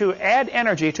 we're going to add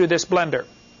energy to this blender.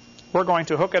 We're going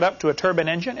to hook it up to a turbine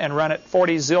engine and run it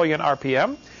 40 zillion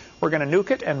RPM. We're going to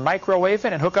nuke it and microwave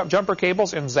it and hook up jumper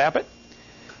cables and zap it.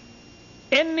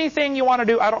 Anything you want to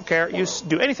do, I don't care. You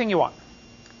do anything you want.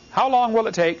 How long will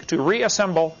it take to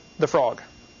reassemble the frog?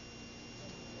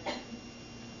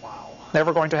 Wow.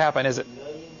 Never going to happen, is it?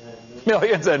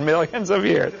 Millions and Millions of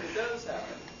years. If it does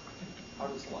happen, how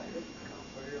does life?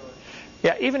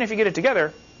 Yeah, even if you get it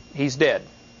together, he's dead.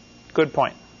 Good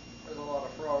point. There's a lot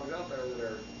of frogs out there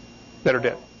That are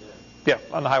dead. Yeah,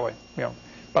 on the highway. You know,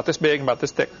 about this big and about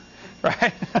this thick.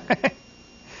 Right?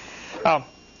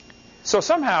 So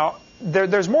somehow,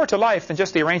 there's more to life than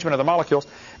just the arrangement of the molecules.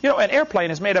 You know, an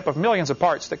airplane is made up of millions of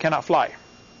parts that cannot fly.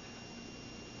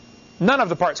 None of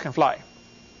the parts can fly.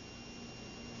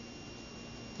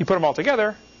 You put them all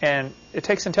together, and it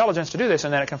takes intelligence to do this,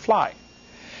 and then it can fly.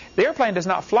 The airplane does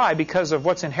not fly because of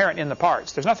what's inherent in the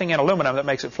parts. There's nothing in aluminum that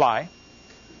makes it fly.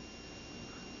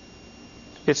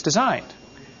 It's designed.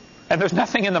 And there's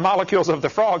nothing in the molecules of the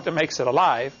frog that makes it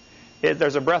alive.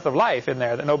 There's a breath of life in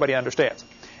there that nobody understands.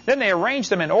 Then they arrange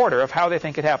them in order of how they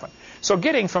think it happened. So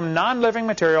getting from non-living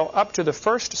material up to the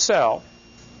first cell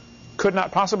could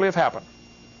not possibly have happened.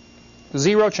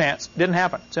 Zero chance. Didn't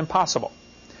happen. It's impossible.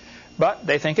 But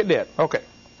they think it did. Okay.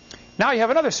 Now you have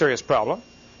another serious problem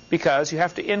because you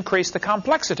have to increase the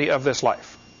complexity of this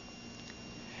life.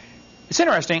 It's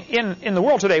interesting. In the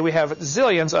world today, we have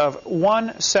zillions of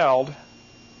one-celled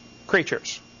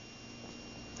creatures.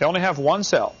 They only have one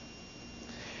cell.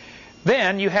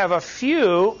 Then you have a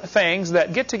few things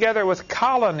that get together with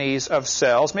colonies of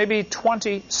cells, maybe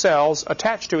 20 cells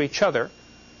attached to each other,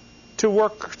 to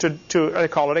work to they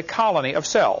call it a colony of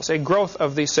cells, a growth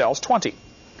of these cells, 20.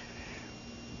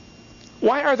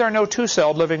 Why are there no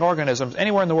two-celled living organisms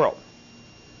anywhere in the world?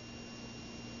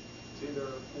 It's either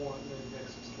 1 and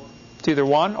next is 20. It's either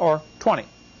 1 or 20.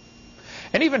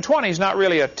 And even 20 is not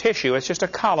really a tissue, it's just a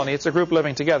colony, it's a group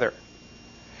living together.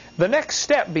 The next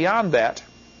step beyond that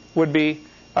would be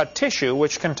a tissue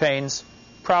which contains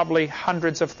probably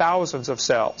hundreds of thousands of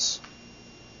cells.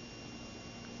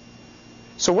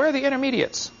 So where are the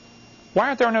intermediates? Why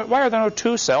are there no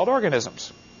two-celled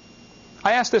organisms?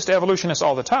 I ask this to evolutionists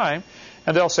all the time,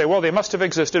 and they'll say, well, they must have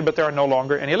existed, but there are no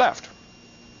longer any left.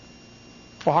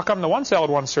 Well, how come the one-celled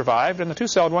ones survived and the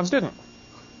two-celled ones didn't?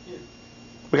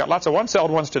 We got lots of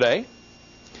one-celled ones today.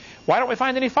 Why don't we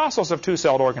find any fossils of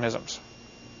two-celled organisms?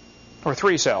 Or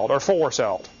three-celled, or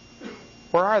four-celled?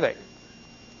 Where are they?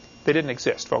 They didn't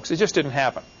exist, folks. It just didn't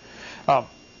happen.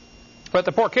 But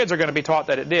the poor kids are going to be taught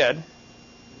that it did.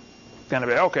 Going to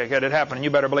be, okay, good, it happened, and you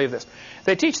better believe this.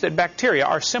 They teach that bacteria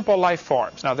are simple life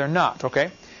forms. Now, they're not,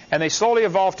 okay? And they slowly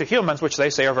evolve to humans, which they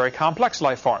say are very complex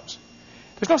life forms.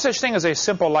 There's no such thing as a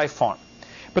simple life form.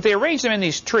 But they arrange them in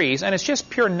these trees, and it's just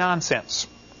pure nonsense.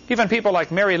 Even people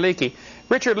like Mary Leakey,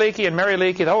 Richard Leakey and Mary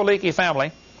Leakey, the whole Leakey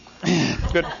family,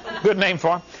 good name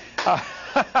for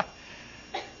them,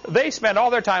 they spend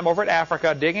all their time over at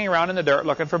Africa digging around in the dirt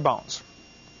looking for bones.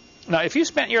 Now, if you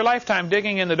spent your lifetime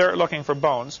digging in the dirt looking for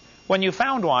bones, when you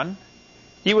found one,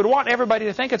 you would want everybody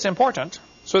to think it's important,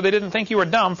 so they didn't think you were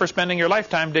dumb for spending your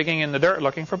lifetime digging in the dirt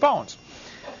looking for bones.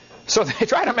 So they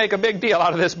try to make a big deal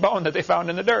out of this bone that they found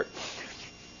in the dirt.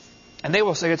 And they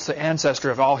will say it's the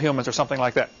ancestor of all humans or something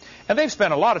like that. And they've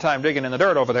spent a lot of time digging in the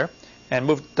dirt over there and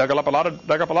dug up a lot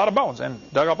of bones and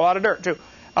dug up a lot of dirt too.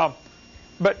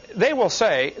 But they will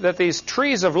say that these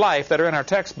trees of life that are in our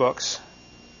textbooks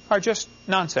are just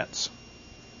nonsense.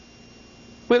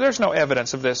 Well, there's no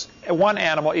evidence of this. One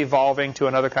animal evolving to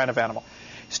another kind of animal.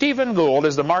 Stephen Gould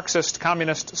is the Marxist,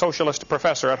 communist, socialist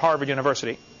professor at Harvard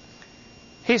University.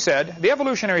 He said, the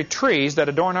evolutionary trees that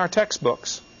adorn our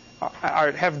textbooks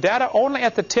have data only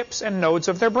at the tips and nodes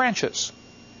of their branches.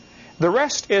 The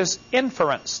rest is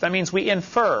inference. That means we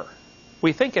infer.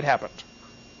 We think it happened.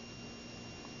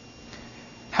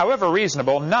 However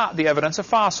reasonable, not the evidence of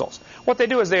fossils. What they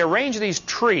do is they arrange these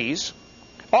trees.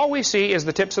 All we see is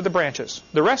the tips of the branches.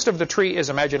 The rest of the tree is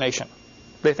imagination.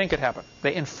 They think it happened.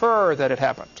 They infer that it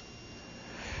happened.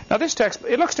 Now this text,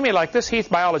 it looks to me like this Heath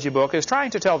biology book is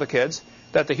trying to tell the kids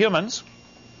that the humans,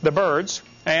 the birds,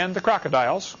 and the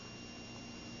crocodiles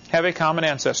have a common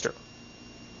ancestor.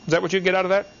 Is that what you get out of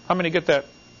that? How many get that?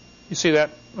 You see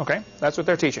that? Okay, that's what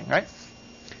they're teaching, right?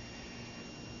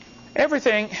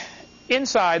 Everything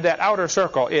inside that outer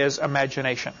circle is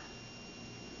imagination.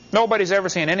 Nobody's ever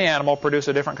seen any animal produce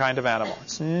a different kind of animal.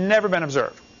 It's never been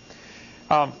observed.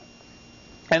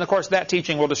 And of course, that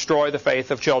teaching will destroy the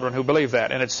faith of children who believe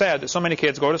that. And it's sad that so many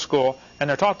kids go to school and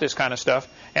they're taught this kind of stuff,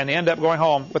 and they end up going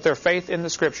home with their faith in the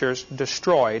Scriptures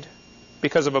destroyed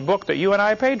because of a book that you and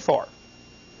I paid for.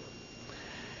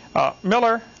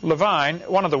 Miller Levine,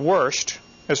 one of the worst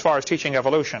as far as teaching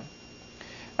evolution.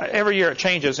 Every year it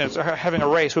changes, and it's having a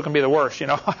race who can be the worst. You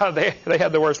know, they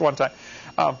had the worst one time.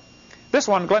 This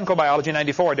one, Glencoe Biology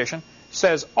 94 edition,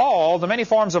 says all the many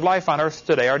forms of life on Earth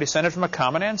today are descended from a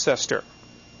common ancestor.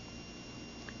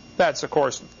 That's, of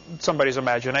course, somebody's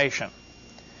imagination.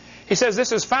 He says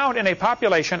this is found in a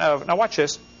population of, now watch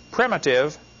this,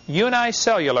 primitive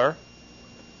unicellular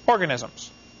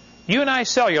organisms.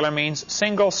 Unicellular means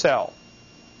single cell,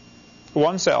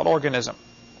 one-celled organism.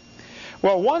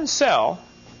 Well, one cell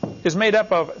is made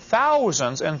up of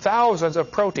thousands and thousands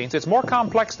of proteins. It's more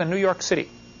complex than New York City.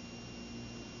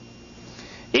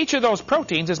 Each of those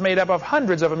proteins is made up of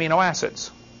hundreds of amino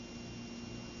acids.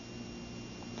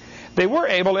 They were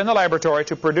able in the laboratory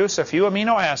to produce a few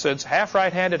amino acids, half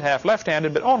right-handed, half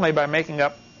left-handed, but only by making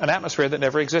up an atmosphere that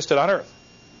never existed on Earth.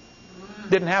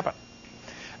 Didn't happen.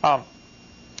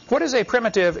 What is a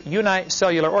primitive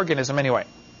unicellular organism anyway?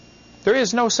 There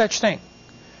is no such thing.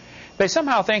 They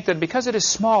somehow think that because it is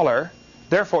smaller,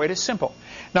 therefore it is simple.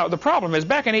 Now the problem is,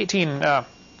 back in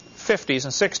 1850s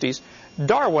and 60s,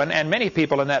 Darwin and many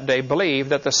people in that day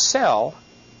believed that the cell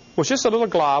was just a little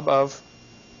glob of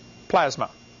plasma.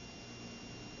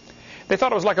 They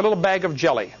thought it was like a little bag of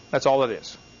jelly. That's all it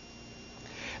is.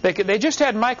 They just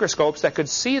had microscopes that could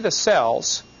see the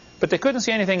cells, but they couldn't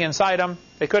see anything inside them.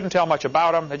 They couldn't tell much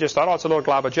about them. They just thought, oh, it's a little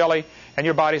glob of jelly, and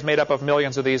your body's made up of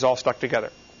millions of these all stuck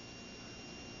together.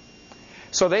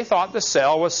 So they thought the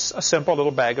cell was a simple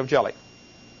little bag of jelly.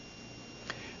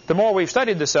 The more we've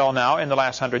studied the cell now in the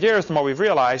last 100 years, the more we've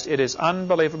realized it is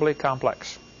unbelievably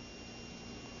complex.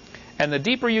 And the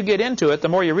deeper you get into it, the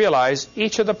more you realize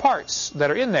each of the parts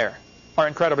that are in there are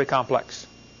incredibly complex.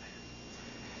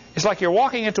 It's like you're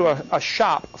walking into a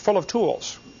shop full of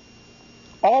tools.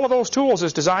 All of those tools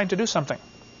is designed to do something.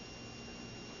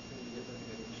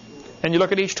 And you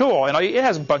look at each tool, and it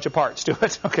has a bunch of parts to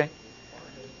it. Okay.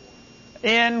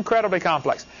 Incredibly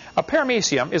complex. A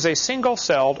paramecium is a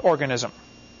single-celled organism.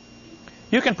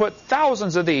 You can put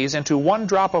thousands of these into one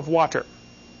drop of water.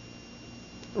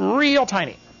 Real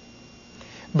tiny.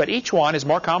 But each one is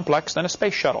more complex than a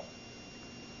space shuttle.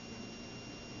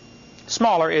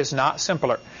 Smaller is not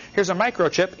simpler. Here's a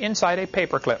microchip inside a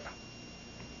paperclip.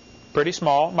 Pretty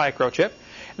small microchip.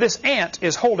 This ant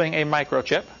is holding a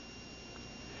microchip.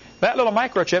 That little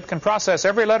microchip can process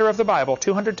every letter of the Bible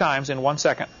 200 times in 1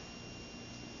 second.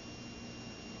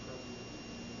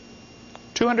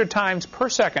 200 times per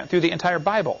second through the entire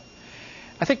Bible.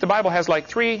 I think the Bible has like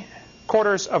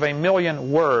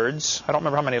 750,000 words. I don't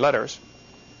remember how many letters.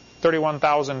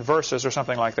 31,000 verses or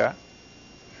something like that.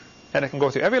 And it can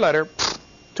go through every letter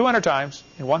 200 times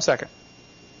in 1 second.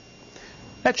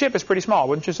 That chip is pretty small,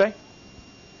 wouldn't you say?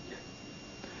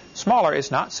 Smaller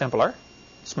is not simpler.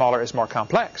 Smaller is more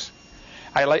complex.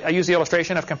 I use the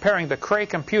illustration of comparing the Cray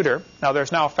computer. Now,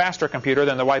 there's now a faster computer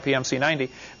than the YPMC 90,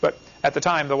 but at the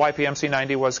time, the YPMC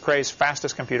 90 was Cray's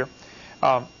fastest computer.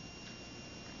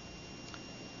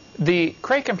 The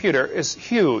Cray computer is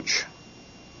huge.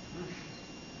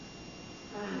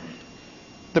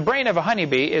 The brain of a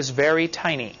honeybee is very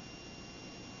tiny.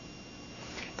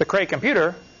 The Cray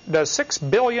computer does 6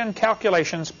 billion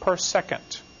calculations per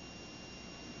second.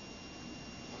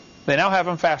 They now have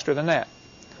them faster than that.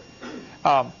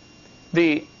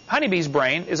 The honeybee's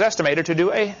brain is estimated to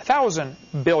do 1,000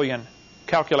 billion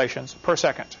calculations per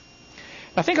second.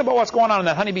 Now think about what's going on in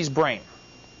that honeybee's brain.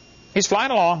 He's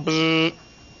flying along. Bzzz.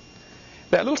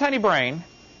 That little tiny brain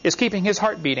is keeping his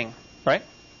heart beating, right?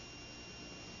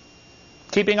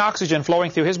 Keeping oxygen flowing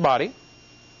through his body.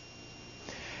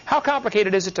 How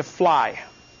complicated is it to fly?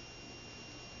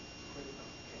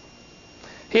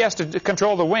 He has to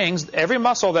control the wings. Every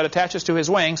muscle that attaches to his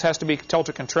wings has to be told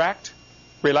to contract,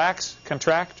 relax,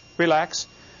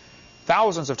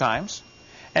 thousands of times.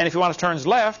 And if he wants to turn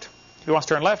left, he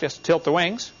has to tilt the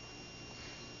wings.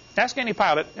 Ask any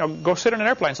pilot, go sit in an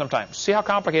airplane sometime. See how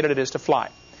complicated it is to fly.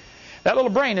 That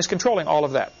little brain is controlling all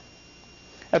of that.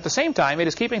 At the same time, it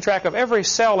is keeping track of every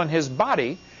cell in his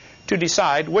body to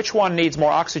decide which one needs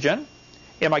more oxygen.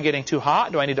 Am I getting too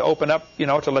hot? Do I need to open up,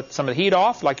 to let some of the heat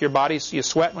off? Like your body, you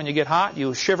sweat when you get hot,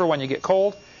 you shiver when you get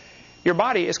cold. Your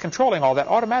body is controlling all that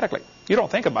automatically. You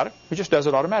don't think about it. It just does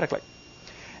it automatically.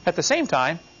 At the same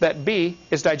time, that bee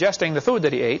is digesting the food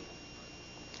that he ate.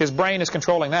 His brain is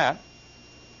controlling that.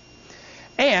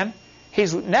 And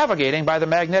he's navigating by the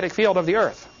magnetic field of the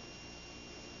Earth.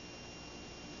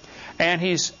 And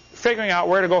he's figuring out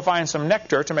where to go find some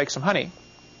nectar to make some honey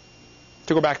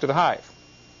to go back to the hive.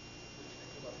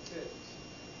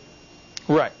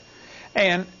 Right.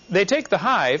 And they take the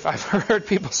hive, I've heard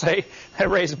people say that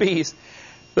raise bees,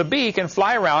 the bee can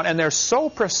fly around and they're so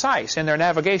precise in their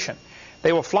navigation.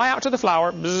 They will fly out to the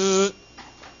flower, bzzz,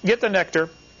 get the nectar,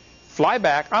 fly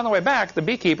back. On the way back, the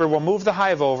beekeeper will move the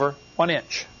hive over 1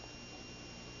 inch.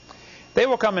 They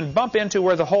will come and bump into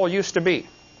where the hole used to be.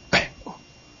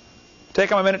 Take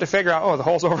them a minute to figure out, oh, the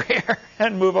hole's over here,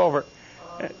 and move over.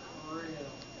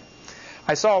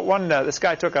 I saw one, this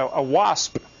guy took a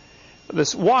wasp.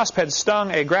 This wasp had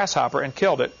stung a grasshopper and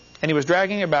killed it, and he was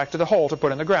dragging it back to the hole to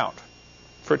put in the ground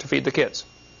for it to feed the kids.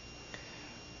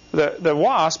 The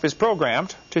wasp is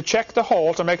programmed to check the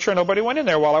hole to make sure nobody went in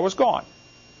there while I was gone.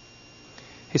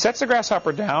 He sets the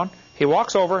grasshopper down, he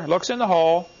walks over, looks in the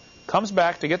hole, comes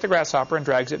back to get the grasshopper and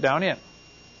drags it down in.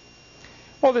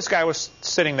 Well, this guy was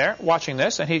sitting there watching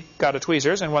this, and he got a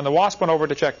tweezers, and when the wasp went over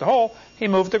to check the hole, he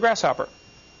moved the grasshopper.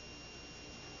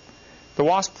 The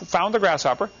wasp found the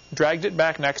grasshopper, dragged it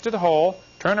back next to the hole,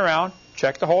 turned around,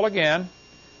 checked the hole again,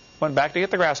 went back to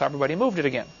get the grasshopper, but he moved it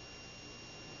again.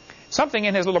 Something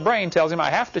in his little brain tells him,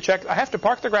 I have to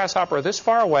park the grasshopper this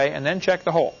far away and then check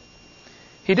the hole.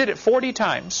 He did it 40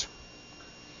 times.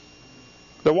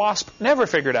 The wasp never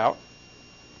figured out,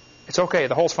 it's okay,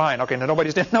 the hole's fine. Okay,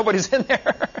 nobody's in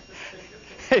there.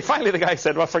 Finally, the guy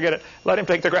said, well, forget it. Let him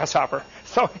take the grasshopper.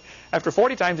 So after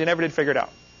 40 times, he never did figure it out.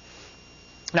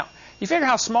 Now, you figure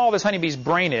how small this honeybee's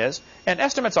brain is, and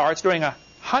estimates are it's doing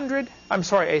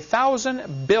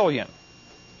 1,000 billion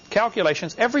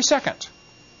calculations every second.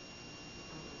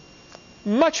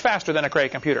 Much faster than a Cray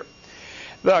computer.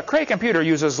 The Cray computer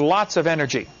uses lots of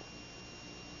energy.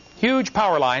 Huge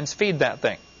power lines feed that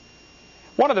thing.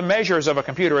 One of the measures of a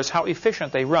computer is how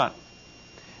efficient they run.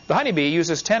 The honeybee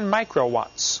uses 10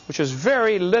 microwatts, which is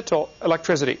very little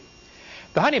electricity.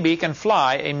 The honeybee can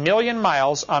fly 1,000,000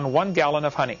 miles on 1 gallon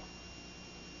of honey.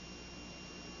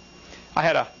 I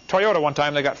had a Toyota one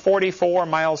time that got 44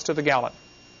 miles to the gallon.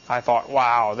 I thought,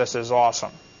 wow, this is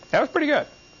awesome. That was pretty good.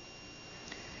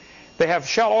 They have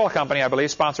Shell Oil Company, I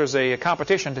believe, sponsors a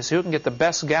competition to see who can get the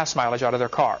best gas mileage out of their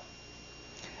car.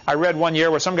 I read one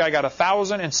year where some guy got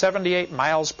 1,078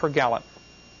 miles per gallon.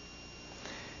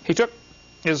 He took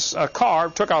his car,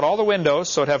 took out all the windows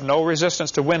so it'd have no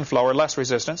resistance to wind flow or less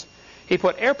resistance. He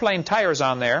put airplane tires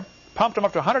on there, pumped them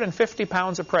up to 150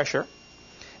 pounds of pressure,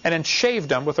 and then shaved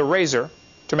them with a razor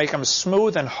to make them as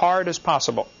smooth and hard as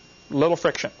possible. Little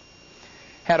friction.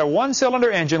 Had a 1-cylinder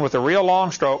engine with a real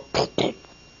long stroke.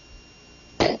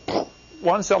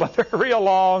 1 cylinder, real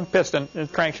long piston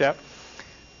and crankshaft.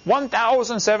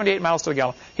 1,078 miles to the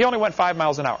gallon. He only went 5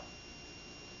 miles an hour.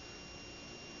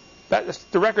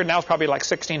 The record now is probably like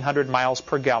 1,600 miles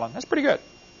per gallon. That's pretty good.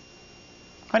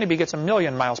 Honeybee gets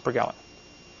 1,000,000 miles per gallon.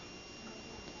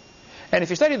 And if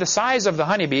you study the size of the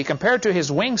honeybee compared to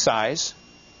his wing size,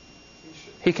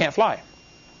 he can't fly.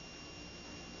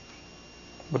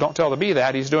 But don't tell the bee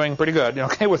that. He's doing pretty good,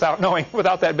 okay, without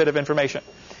that bit of information.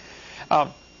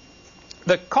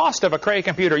 The cost of a Cray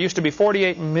computer used to be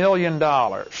 $48 million.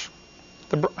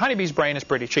 The honeybee's brain is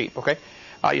pretty cheap, okay?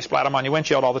 You splat them on your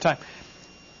windshield all the time.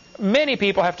 Many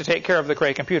people have to take care of the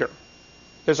Cray computer.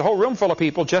 There's a whole room full of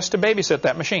people just to babysit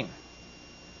that machine.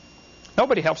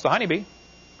 Nobody helps the honeybee.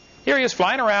 Here he is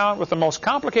flying around with the most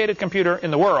complicated computer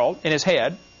in the world in his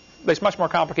head. It's much more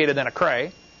complicated than a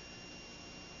Cray.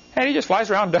 And he just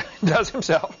flies around and does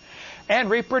himself and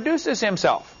reproduces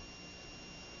himself.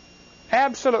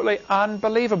 Absolutely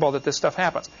unbelievable that this stuff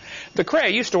happens. The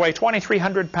Cray used to weigh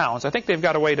 2,300 pounds. I think they've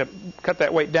got a way to cut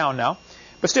that weight down now.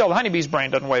 But still, the honeybee's brain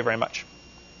doesn't weigh very much.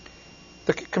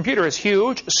 The computer is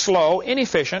huge, slow,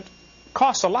 inefficient,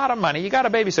 costs a lot of money. You got to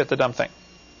babysit the dumb thing.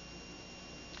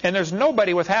 And there's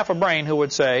nobody with half a brain who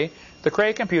would say the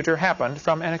Cray computer happened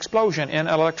from an explosion in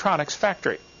an electronics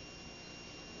factory.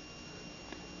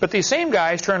 But these same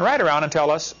guys turn right around and tell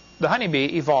us the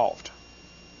honeybee evolved.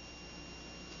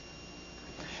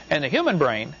 And the human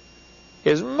brain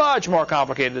is much more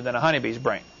complicated than a honeybee's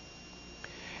brain.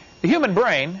 The human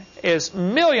brain is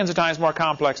millions of times more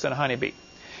complex than a honeybee.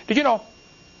 Did you know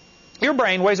your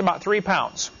brain weighs about 3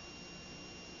 pounds?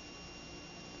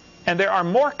 And there are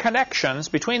more connections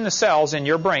between the cells in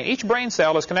your brain. Each brain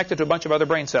cell is connected to a bunch of other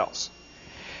brain cells.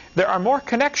 There are more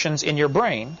connections in your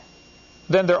brain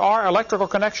than there are electrical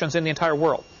connections in the entire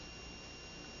world.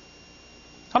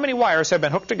 How many wires have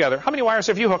been hooked together? How many wires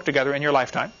have you hooked together in your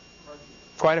lifetime?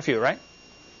 Quite a few, right?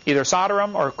 Either solder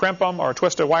them or crimp them or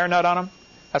twist a wire nut on them.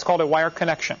 That's called a wire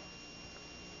connection.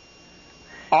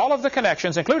 All of the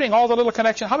connections, including all the little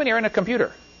connections, how many are in a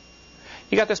computer?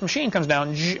 You got this machine comes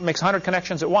down, makes 100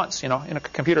 connections at once, in a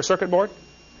computer circuit board.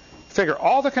 Figure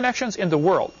all the connections in the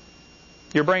world.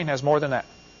 Your brain has more than that.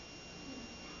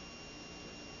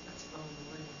 That's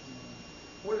unbelievable.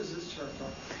 What is this chart talking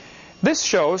about? This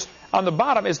shows, on the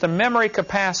bottom is the memory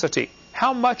capacity.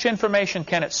 How much information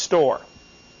can it store?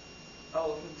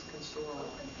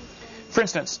 For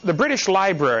instance, the British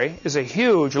Library is a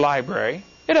huge library.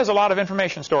 It has a lot of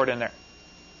information stored in there.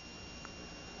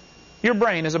 Your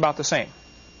brain is about the same.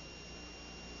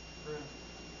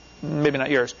 Maybe not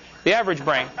yours. The average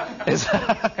brain is...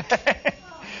 the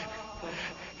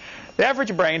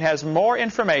average brain has more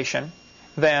information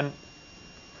than...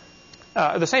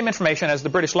 the same information as the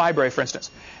British Library, for instance.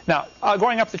 Now,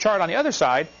 going up the chart on the other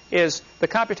side is the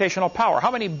computational power.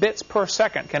 How many bits per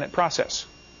second can it process?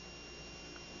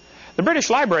 The British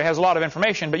Library has a lot of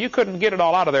information, but you couldn't get it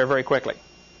all out of there very quickly.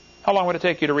 How long would it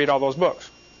take you to read all those books?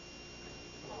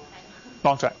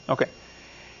 Long time. Okay.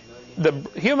 The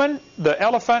human, the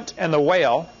elephant, and the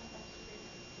whale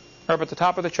are up at the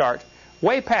top of the chart,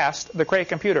 way past the Cray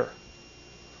computer.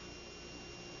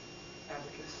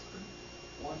 Abacus.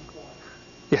 1 1.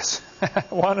 Yes.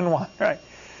 1 and 1. Right.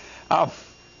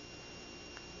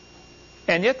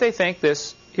 And yet they think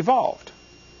this evolved.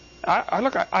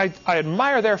 I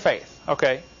admire their faith,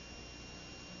 okay?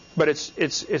 But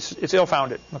it's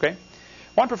ill-founded, okay?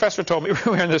 One professor told me,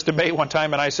 we were in this debate one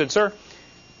time, and I said, "Sir,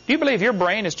 do you believe your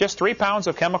brain is just 3 pounds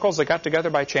of chemicals that got together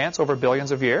by chance over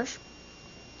billions of years?"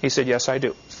 He said, "Yes, I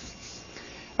do."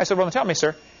 I said, "Well, then tell me,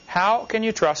 sir, how can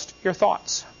you trust your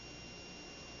thoughts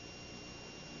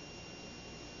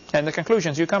and the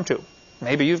conclusions you come to?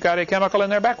 Maybe you've got a chemical in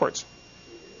there backwards."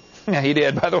 Yeah, he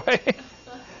did, by the way.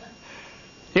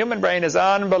 Human brain is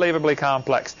unbelievably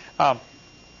complex.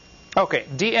 Okay,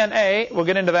 DNA, we'll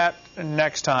get into that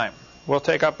next time. We'll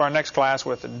take up our next class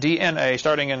with DNA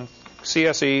starting in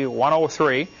CSE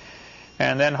 103.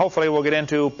 And then hopefully we'll get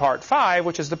into part 5,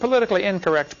 which is the politically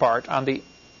incorrect part on the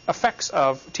effects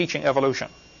of teaching evolution.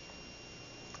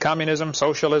 Communism,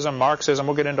 socialism, Marxism,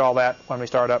 we'll get into all that when we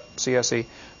start up CSE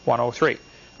 103.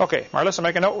 Okay, Marlissa,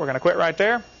 make a note. We're going to quit right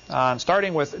there on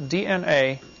starting with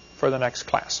DNA for the next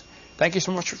class. Thank you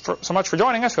so much for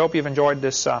joining us. We hope you've enjoyed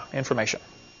this information.